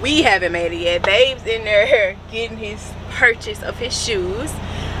truck. We haven't made it yet. Babe's in there getting his purchase of his shoes.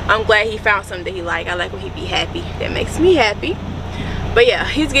 I'm glad he found something that he liked. I like when he be happy. That makes me happy. But yeah,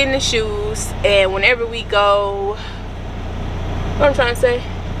 he's getting the shoes, and whenever we go, what I'm trying to say,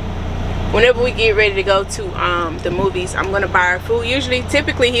 whenever we get ready to go to the movies, I'm gonna buy our food.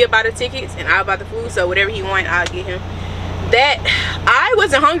 Typically he'll buy the tickets and I'll buy the food, so whatever he wants, I'll get him. That I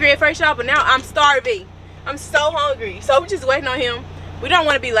wasn't hungry at first, y'all, but now I'm starving. I'm so hungry, so we're just waiting on him. We don't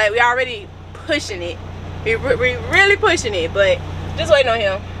want to be late. We already pushing it. We're really pushing it, but just waiting on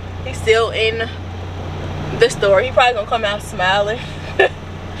him. He's still in the store. He probably gonna come out smiling.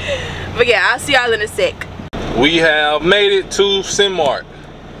 But yeah, I'll see y'all in a sec. We have made it to Cinemark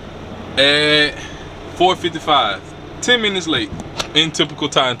at 4:55. 10 minutes late in typical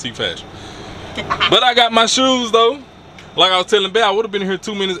TyxTee fashion. But I got my shoes though. Like I was telling Bear, I would have been here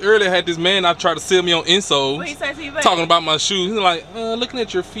 2 minutes earlier had this man I tried to sell me on insoles. What he say to you, babe? Talking about my shoes. He's like, looking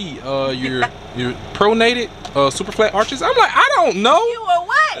at your feet, your pronated super flat arches. I'm like, I don't know. You were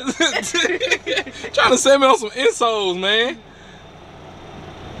what? Trying to sell me on some insoles, man.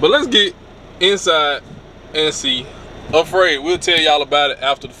 But let's get inside and see. Afraid, we'll tell y'all about it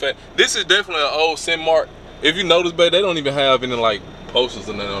after the fact. This is definitely an old Cinemark. If you notice, babe, they don't even have any like posters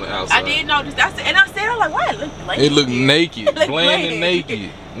and nothing on the outside. I did notice. And I said, I'm like, why it look bland? It looked naked, It look bland and naked.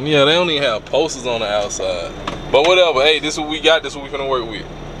 Yeah, they don't even have posters on the outside. But whatever. Hey, this is what we got. This is what we finna work with.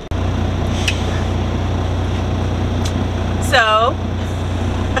 So,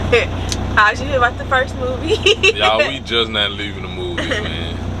 how'd you feel about the first movie? Y'all, we just not leaving the movies,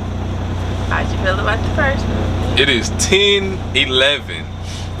 man. How'd you feel about the first movie? It is 10:11.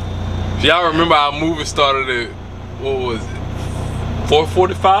 Y'all remember our movie started at, what was it,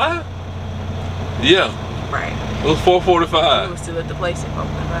 4:45? Yeah. Right. It was 4:45. We were still at the place at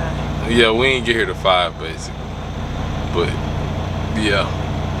 4:45. Yeah, we ain't get here to 5 basically. But yeah,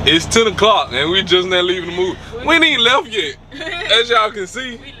 it's 10 o'clock and we just not leaving the movie. We ain't even left yet, as y'all can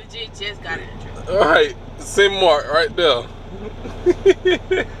see. We legit just got in the trip. All right, Cinemark right there.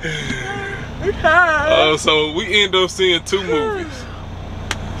 So we end up seeing 2 movies.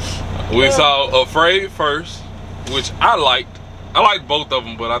 We saw Afraid first, which I liked. I liked both of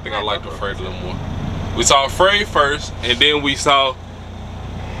them, but I think I liked Afraid a little more. We saw Afraid first, and then we saw.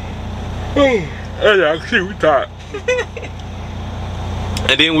 We tired.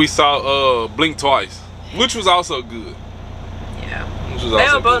 And then we saw Blink Twice, which was also good. Yeah. Which was they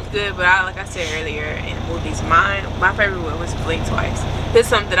also were both good, but like I said earlier in the movies, my favorite one was Blink Twice. This is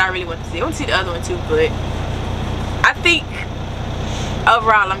something that I really want to see. I want to see the other one too, but I think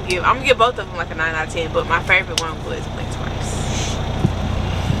overall I'm gonna give both of them like a 9 out of 10. But my favorite one was Blink Twice.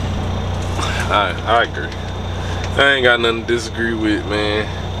 I agree. I ain't got nothing to disagree with, man.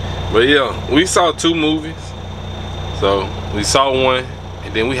 But yeah, we saw 2 movies. So we saw one,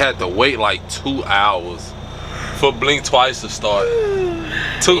 and then we had to wait like 2 hours for Blink Twice to start.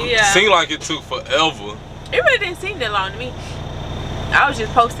 Seemed like it took forever. It really didn't seem that long to me. I was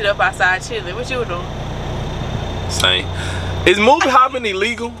just posted up outside chilling. What you were doing? Same. Is movie hopping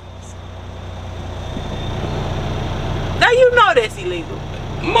illegal? Now you know that's illegal.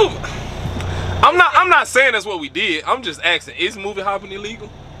 I'm not saying that's what we did. I'm just asking, is movie hopping illegal?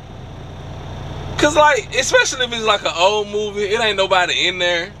 Cause like, especially if it's like an old movie, it ain't nobody in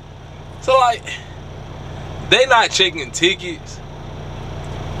there. So like, they not checking tickets.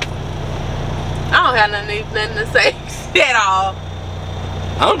 I don't have nothing to say at all.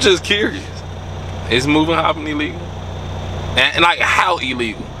 I'm just curious. Is movie hopping illegal? And like, how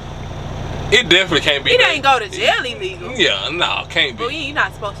illegal? It definitely can't be. It ain't go to jail illegal. Yeah, no, can't be. Well, you're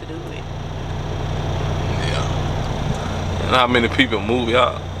not supposed to do it. Yeah. And how many people movie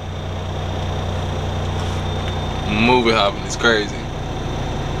hop? Movie hopping is crazy.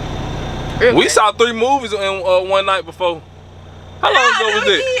 Really? We saw 3 movies in one night before. How long ago was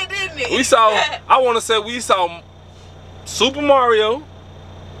it? We saw, I want to say we saw Super Mario,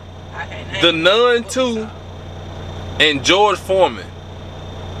 The Nun 2, and George Foreman.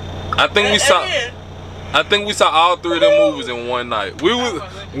 I think we saw all 3 of them movies in one night. We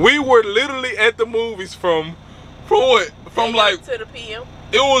were literally at the movies from what? From like to the PM.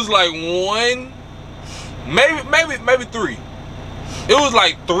 It was like 1, maybe 3. It was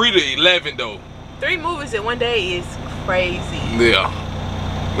like 3 to 11 though. 3 movies in one day is crazy. Yeah,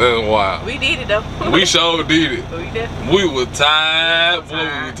 that's wild. We did it though. We sure did it. We definitely. We were tired. Boy, we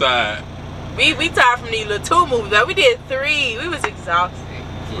were tired. We tired from these little 2 movies, but we did 3. We was exhausted.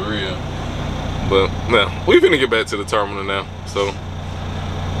 For real. But now we finna get back to the terminal now. So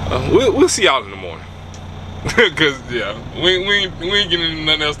we'll see y'all in the morning. Cause yeah, we ain't getting into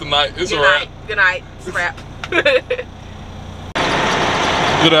nothing else tonight. It's alright. Good night. It's a wrap.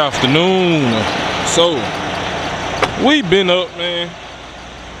 Good afternoon. So we been up, man.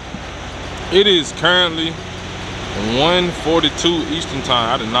 It is currently 1:42 Eastern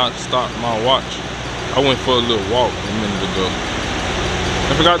time. I did not start my watch. I went for a little walk a minute ago.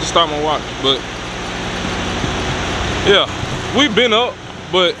 I forgot to start my watch, but yeah, we been up,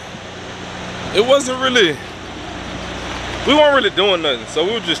 but it wasn't really. We weren't really doing nothing, so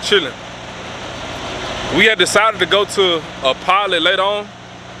we were just chilling. We had decided to go to a pilot later on,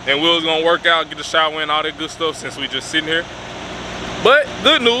 and we was gonna work out, get a shower and all that good stuff since we just sitting here. But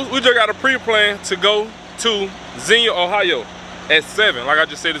good news, we just got a pre-plan to go to Xenia, Ohio at 7. Like I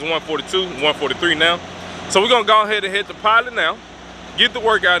just said, it's 1:42, 1:43 now. So we're gonna go ahead and hit the pilot now, get the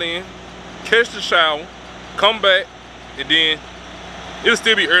workout in, catch the shower, come back, and then it'll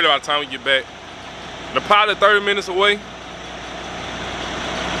still be early by the time we get back. The pilot 30 minutes away.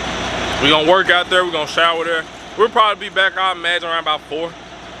 We're gonna work out there, we're gonna shower there. We'll probably be back, I imagine, around about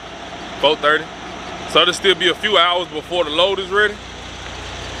 4:30. So there'll still be a few hours before the load is ready.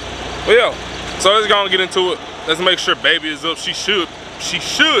 But yeah, so let's go and get into it. Let's make sure baby is up. She should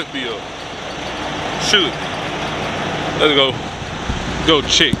be up. Should. Let's go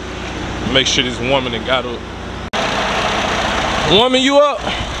check. Make sure this woman that got up. Warming you up.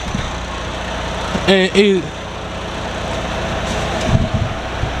 And it.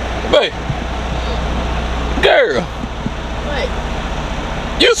 Babe. Girl. What?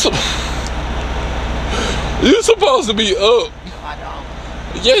 You supposed to be up. No, I don't.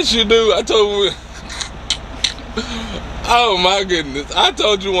 Yes, you do. I told you. Oh my goodness. I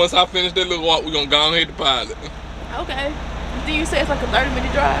told you once I finished that little walk, we're gonna go ahead to pilot. Okay. Do you say it's like a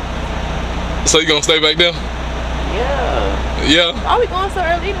 30-minute drive? So you gonna stay back there? Yeah. Yeah. Why we going so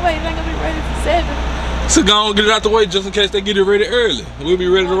early anyway? It ain't gonna be ready for 7. So go on, get it out the way just in case they get it ready early. We'll be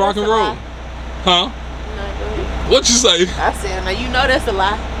ready to rock and roll. Huh? No, go ahead. What you say? I said, now you know that's a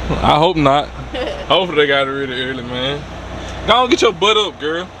lie. I hope not. Hopefully they got it really early, man. Go on, get your butt up,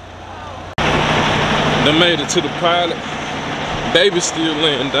 girl. They made it to the pilot. Baby's still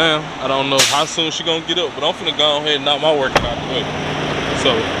laying down. I don't know how soon she gonna get up, but I'm finna go ahead and knock my workout out the way.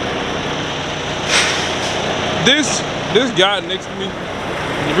 So this guy next to me,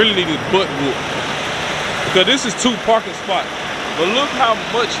 he really needs his butt whooped. Because this is 2 parking spots. But look how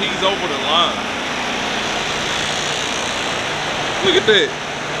much he's over the line. Look at that.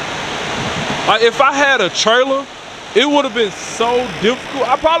 Like if I had a trailer, it would have been so difficult.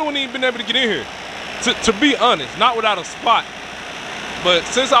 I probably wouldn't even been able to get in here. To be honest, not without a spot. But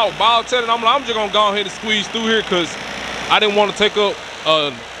since I was ball telling, I'm just gonna go ahead and squeeze through here because I didn't want to take up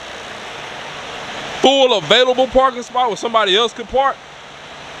a full available parking spot where somebody else could park.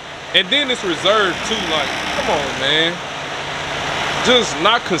 And then it's reserved too, like, come on, man. Just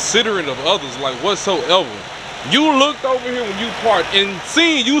not considerate of others, like whatsoever. You looked over here when you parked and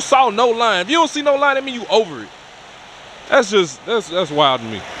seen you saw no line. If you don't see no line, that means you over it. That's wild to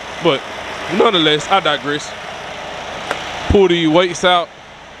me. But nonetheless, I digress. Pull these weights out.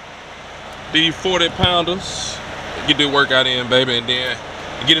 These 40-pounders. Get the workout in, baby, and then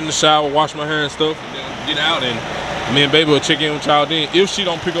get in the shower, wash my hair and stuff, and then get out, and me and baby will check in with y'all then. If she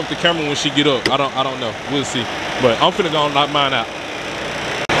don't pick up the camera when she get up, I don't know. We'll see. But I'm finna go and knock mine out.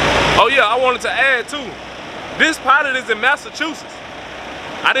 Oh yeah, I wanted to add too. This pilot is in Massachusetts.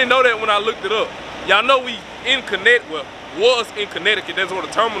 I didn't know that when I looked it up. Y'all know we in Connecticut, well, was in Connecticut, that's where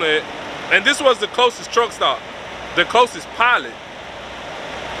the terminal is. And this was the closest truck stop, the closest pilot.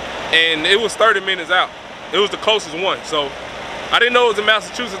 And it was 30 minutes out. It was the closest one. So I didn't know it was in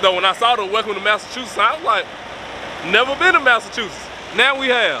Massachusetts though. When I saw the welcome to Massachusetts, I was like, never been to Massachusetts. Now we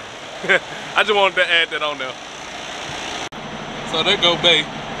have. I just wanted to add that on there. So there go Bay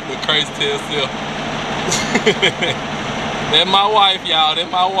with crazy tail self. That's my wife, y'all.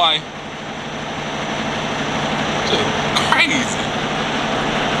 That's my wife. Just crazy.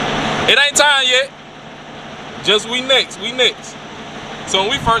 It ain't time yet. Just we next. So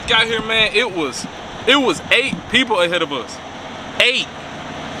when we first got here, man, it was 8 people ahead of us. 8.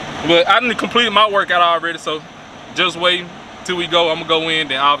 But I didn't complete my workout already, so just wait till we go. I'm gonna go in,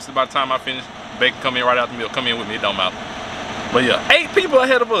 then obviously by the time I finish, they can come in right after me or come in with me, it don't matter. But yeah, 8 people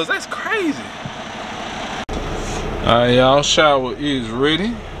ahead of us. That's crazy. Alright, y'all, shower is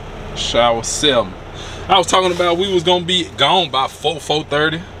ready. Shower 7. I was talking about we was gonna be gone by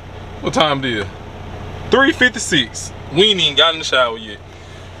 4:30. What time it is? 3:56. We ain't even got in the shower yet.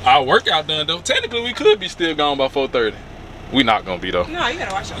 Our workout done though. Technically we could be still gone by 4:30. We not gonna be though. No, you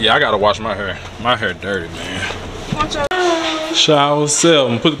gotta wash your hair. Yeah, I gotta wash my hair. My hair dirty, man. You want your Shower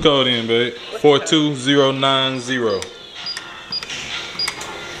 7. Put the code in, babe. 42090.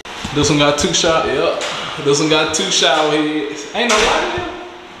 This one got 2 shower. Yep. This one got 2 shower heads. Ain't nobody there.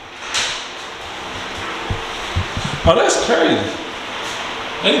 Oh, that's crazy.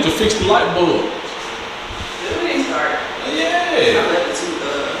 They need to fix the light bulb. Yeah. I left the 2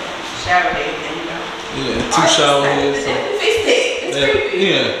 shower heads, you know. Yeah, 2 shower heads. Fix it. It's creepy.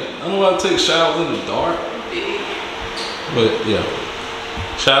 Yeah, I don't want to take showers in the dark. But yeah.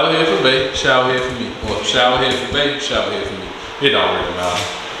 Shower head for babe, shower head for me. Or shower head for babe, shower head for me. It don't really matter.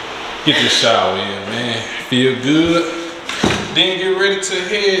 Get this shower in, man. Feel good. Then get ready to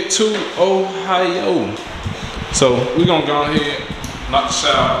head to Ohio. So we're gonna go ahead, knock the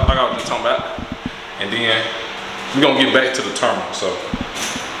shower, like I was just talking about. And then we're gonna get back to the terminal. So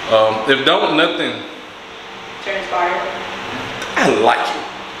if don't nothing Transpire. I like it.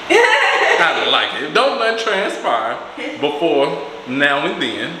 I like it. If don't nothing transpire before now and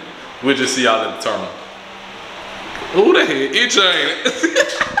then, we'll just see y'all at the terminal. Ooh, the head itch, ain't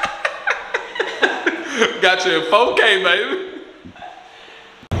it? Got you in 4K, baby.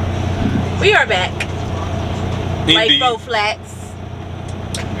 We are back. Indeed. Like 4 flats.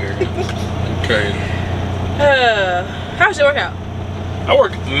 Crazy. How's your workout?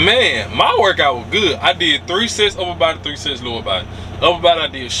 My workout was good. I did 3 sets upper body, 3 sets lower body. Upper body I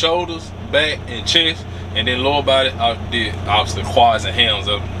did shoulders, back and chest, and then lower body I did obviously quads and hams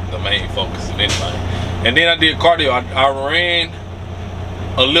up the main focus of anything. And then I did cardio. I ran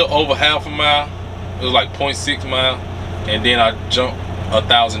a little over half a mile. It was like 0.6 mile, and then I jumped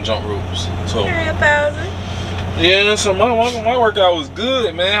 1,000 jump ropes. So 1,000. yeah, so my workout was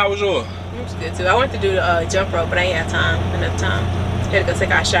good, man. How was yours? It was good too. I went to do the jump rope, but I ain't had enough time. Had to go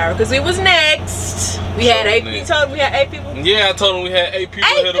take our shower because it was next. We had 8 people. You told them we had 8 people? Yeah, I told them we had 8 people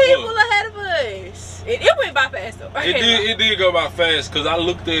ahead of us. 8 people ahead of us. It went by fast though. It did go by fast because I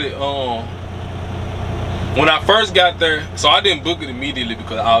looked at it when I first got there. So I didn't book it immediately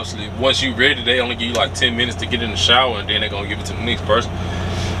because obviously once you ready, they only give you like 10 minutes to get in the shower, and then they're gonna give it to the next person.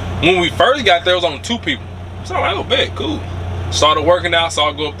 When we first got there, it was only 2 people. So I'm like, oh, bet, cool. Started working out,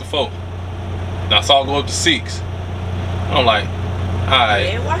 saw it go up to 4. Now I saw it go up to 6. I'm like,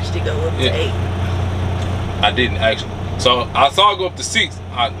 alright. I watched it go up to 8. I didn't actually. So I saw it go up to 6.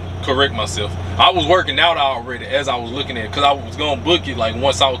 I correct myself. I was working out already as I was looking at it because I was gonna book it like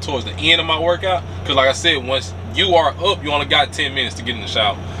once I was towards the end of my workout. Because like I said, once you are up, you only got 10 minutes to get in the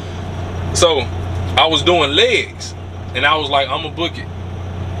shower. So I was doing legs, and I was like, I'm gonna book it.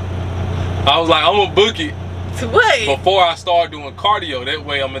 I was like, I'm gonna book it before I start doing cardio. That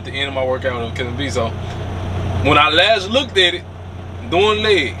way I'm at the end of my workout. It couldn't be. So when I last looked at it, doing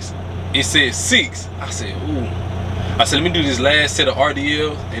legs, it said 6. I said, ooh. I said, let me do this last set of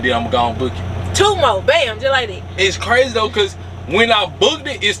RDLs, and then I'm gonna book it. 2 more, bam, just like that. It's crazy though, because when I booked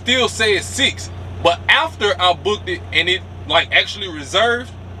it, it still said 6. But after I booked it and it like actually reserved,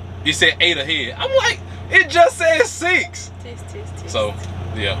 it said 8 ahead. I'm like, it just said 6. Tisk. So,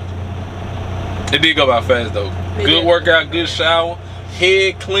 yeah. It did go by fast though. Good workout, good shower,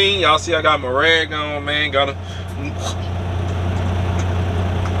 head clean. Y'all see I got my rag on, man. Gotta.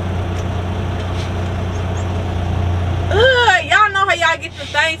 Y'all know how y'all get the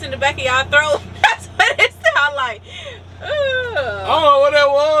things in the back of y'all throat? That's what it sound like. I don't know what that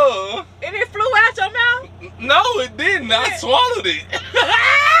was. And it flew out your mouth? No, it didn't. I swallowed it.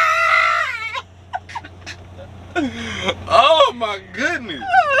 Oh my goodness.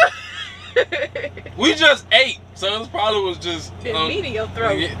 We just ate, so it probably was just meat in your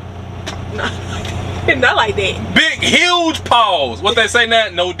throat. Yeah. Not like that. Big, huge pause. What they say now?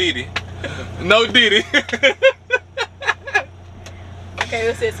 No diddy. No diddy. Okay,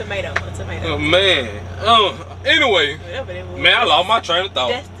 let's say tomato. Oh man. Anyway, man, I lost my train of thought.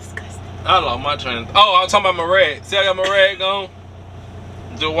 That's disgusting. I lost my train of thought. Oh, I was talking about my rag. See, I got my rag on.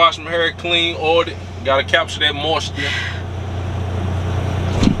 Just wash my hair clean, oiled it. Gotta capture that moisture.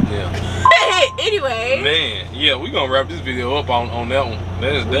 Yeah. Anyway. Man, yeah, we gonna wrap this video up on that one.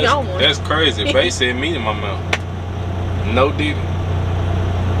 That's crazy. Bae said meat in my mouth. No diddy.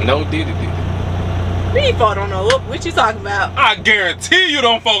 No diddy. These folks don't know what you talking about. I guarantee you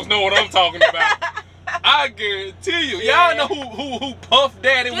them folks know what I'm talking about. I guarantee you. Y'all know who Puff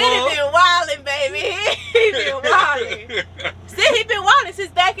Daddy was. He been wildin', baby. He been wildin'. See, he been wildin'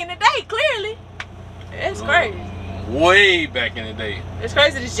 since back in the day, clearly. That's crazy. Way back in the day. It's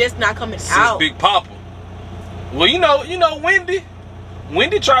crazy that it's just not coming Since out. Big Papa. Well, you know Wendy.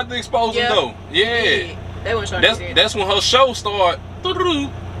 Wendy tried to expose him though. Yeah. They weren't trying to hear that. That's when her show started.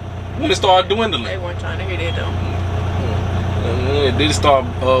 When it started dwindling. They weren't trying to hear that though. Did it start?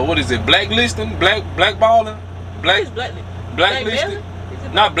 What is it? Blacklisting? Blackballing? Blacklisting?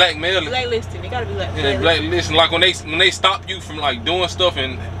 Not blackmailing. Blacklisting. It gotta be blacklisting. Yeah, blacklisting. Like when they stop you from like doing stuff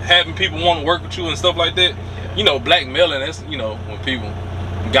and having people want to work with you and stuff like that. You know, blackmailing. That's when people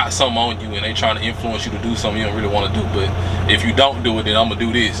got something on you and they trying to influence you to do something you don't really want to do. But if you don't do it, then I'm gonna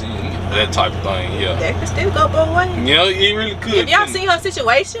do this. That type of thing. Yeah. That could still go both ways. Yeah, it really could. Have y'all seen her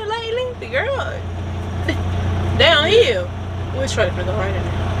situation lately? The girl downhill. We're trying to go right in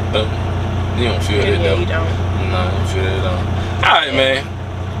there. You don't feel that though. You don't. No, you don't feel that though. All right, man.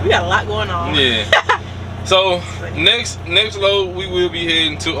 We got a lot going on. Yeah. So next load we will be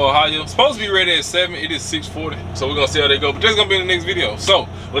heading to Ohio. Supposed to be ready at 7. It is 6:40. So we're gonna see how they go. But that's gonna be in the next video. So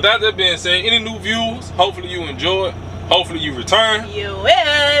without that being said, any new viewers, hopefully you enjoyed. Hopefully you return. You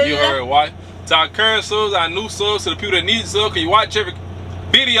will. You heard why. To our current subs, our new subs, to the people that need subs, cause you watch every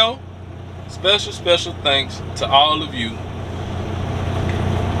video. Special thanks to all of you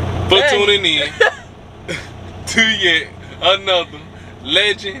for tuning in to yet another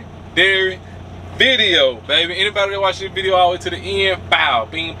legendary video, baby. Anybody that watch this video all the way to the end, pow,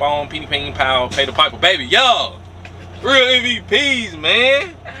 bing bong, ping ping pow, pay the piper, baby. Y'all, real MVPs,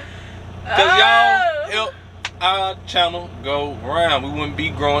 man. Cause y'all help our channel go around. We wouldn't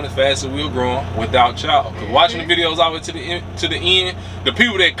be growing as fast as we're growing without y'all. Cause watching the videos all the way to the end, the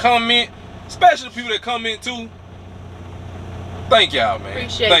people that comment, especially the people that comment too, Thank y'all, man.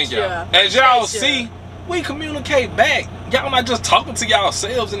 Appreciate Thank y'all. ya. As y'all Appreciate ya. see, we communicate back. Y'all not just talking to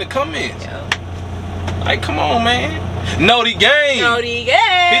yourselves in the comments. Yo. Like, come on, man. Know the game. Know the game. Hit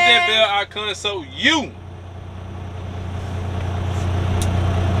that bell icon so you.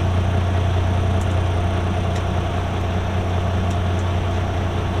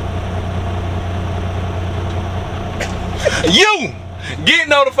 You get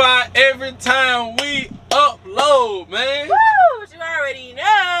notified every time we upload, man. Woo! You already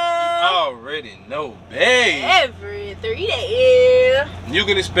know. Already know, babe. Every 3 days. You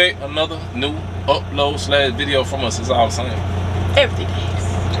can expect another new upload / video from us. It's all the same. Every 3 days.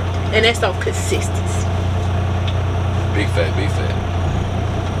 And that's on consistency. Big fat, big fat.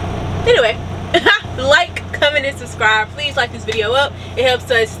 Anyway, like, comment, and subscribe. Please like this video up. It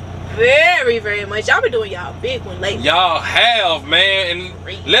helps us very, very much. Y'all been doing y'all big one lately. Y'all have, man.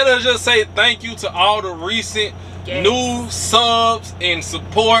 And let us just say thank you to all the recent new subs and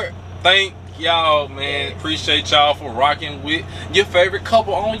support. Thank y'all, man. Yes. Appreciate y'all for rocking with your favorite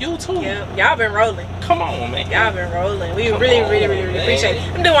couple on YouTube. Yeah, y'all been rolling. Come on, man. Y'all been rolling. We Come really, on, really, really, really man. appreciate it.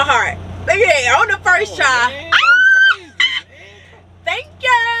 I'm doing hard. Look at that. On the first try. Man, go crazy, man. Thank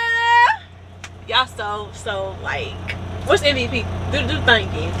you. Y'all so like, what's MVP? Do the thing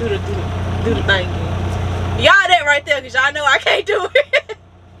again. Do the thing again. Y'all that right there, cause y'all know I can't do it.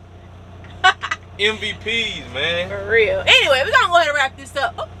 MVPs, man. For real. Anyway, we're gonna go ahead and wrap this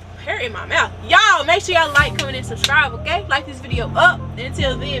up. Oh, hair in my mouth. Y'all make sure y'all like, comment, and subscribe, okay? Like this video up.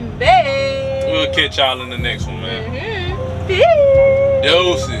 Until then, babe. We'll catch y'all in the next one, man. Peace.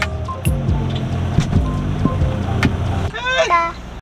 Doses. Hola.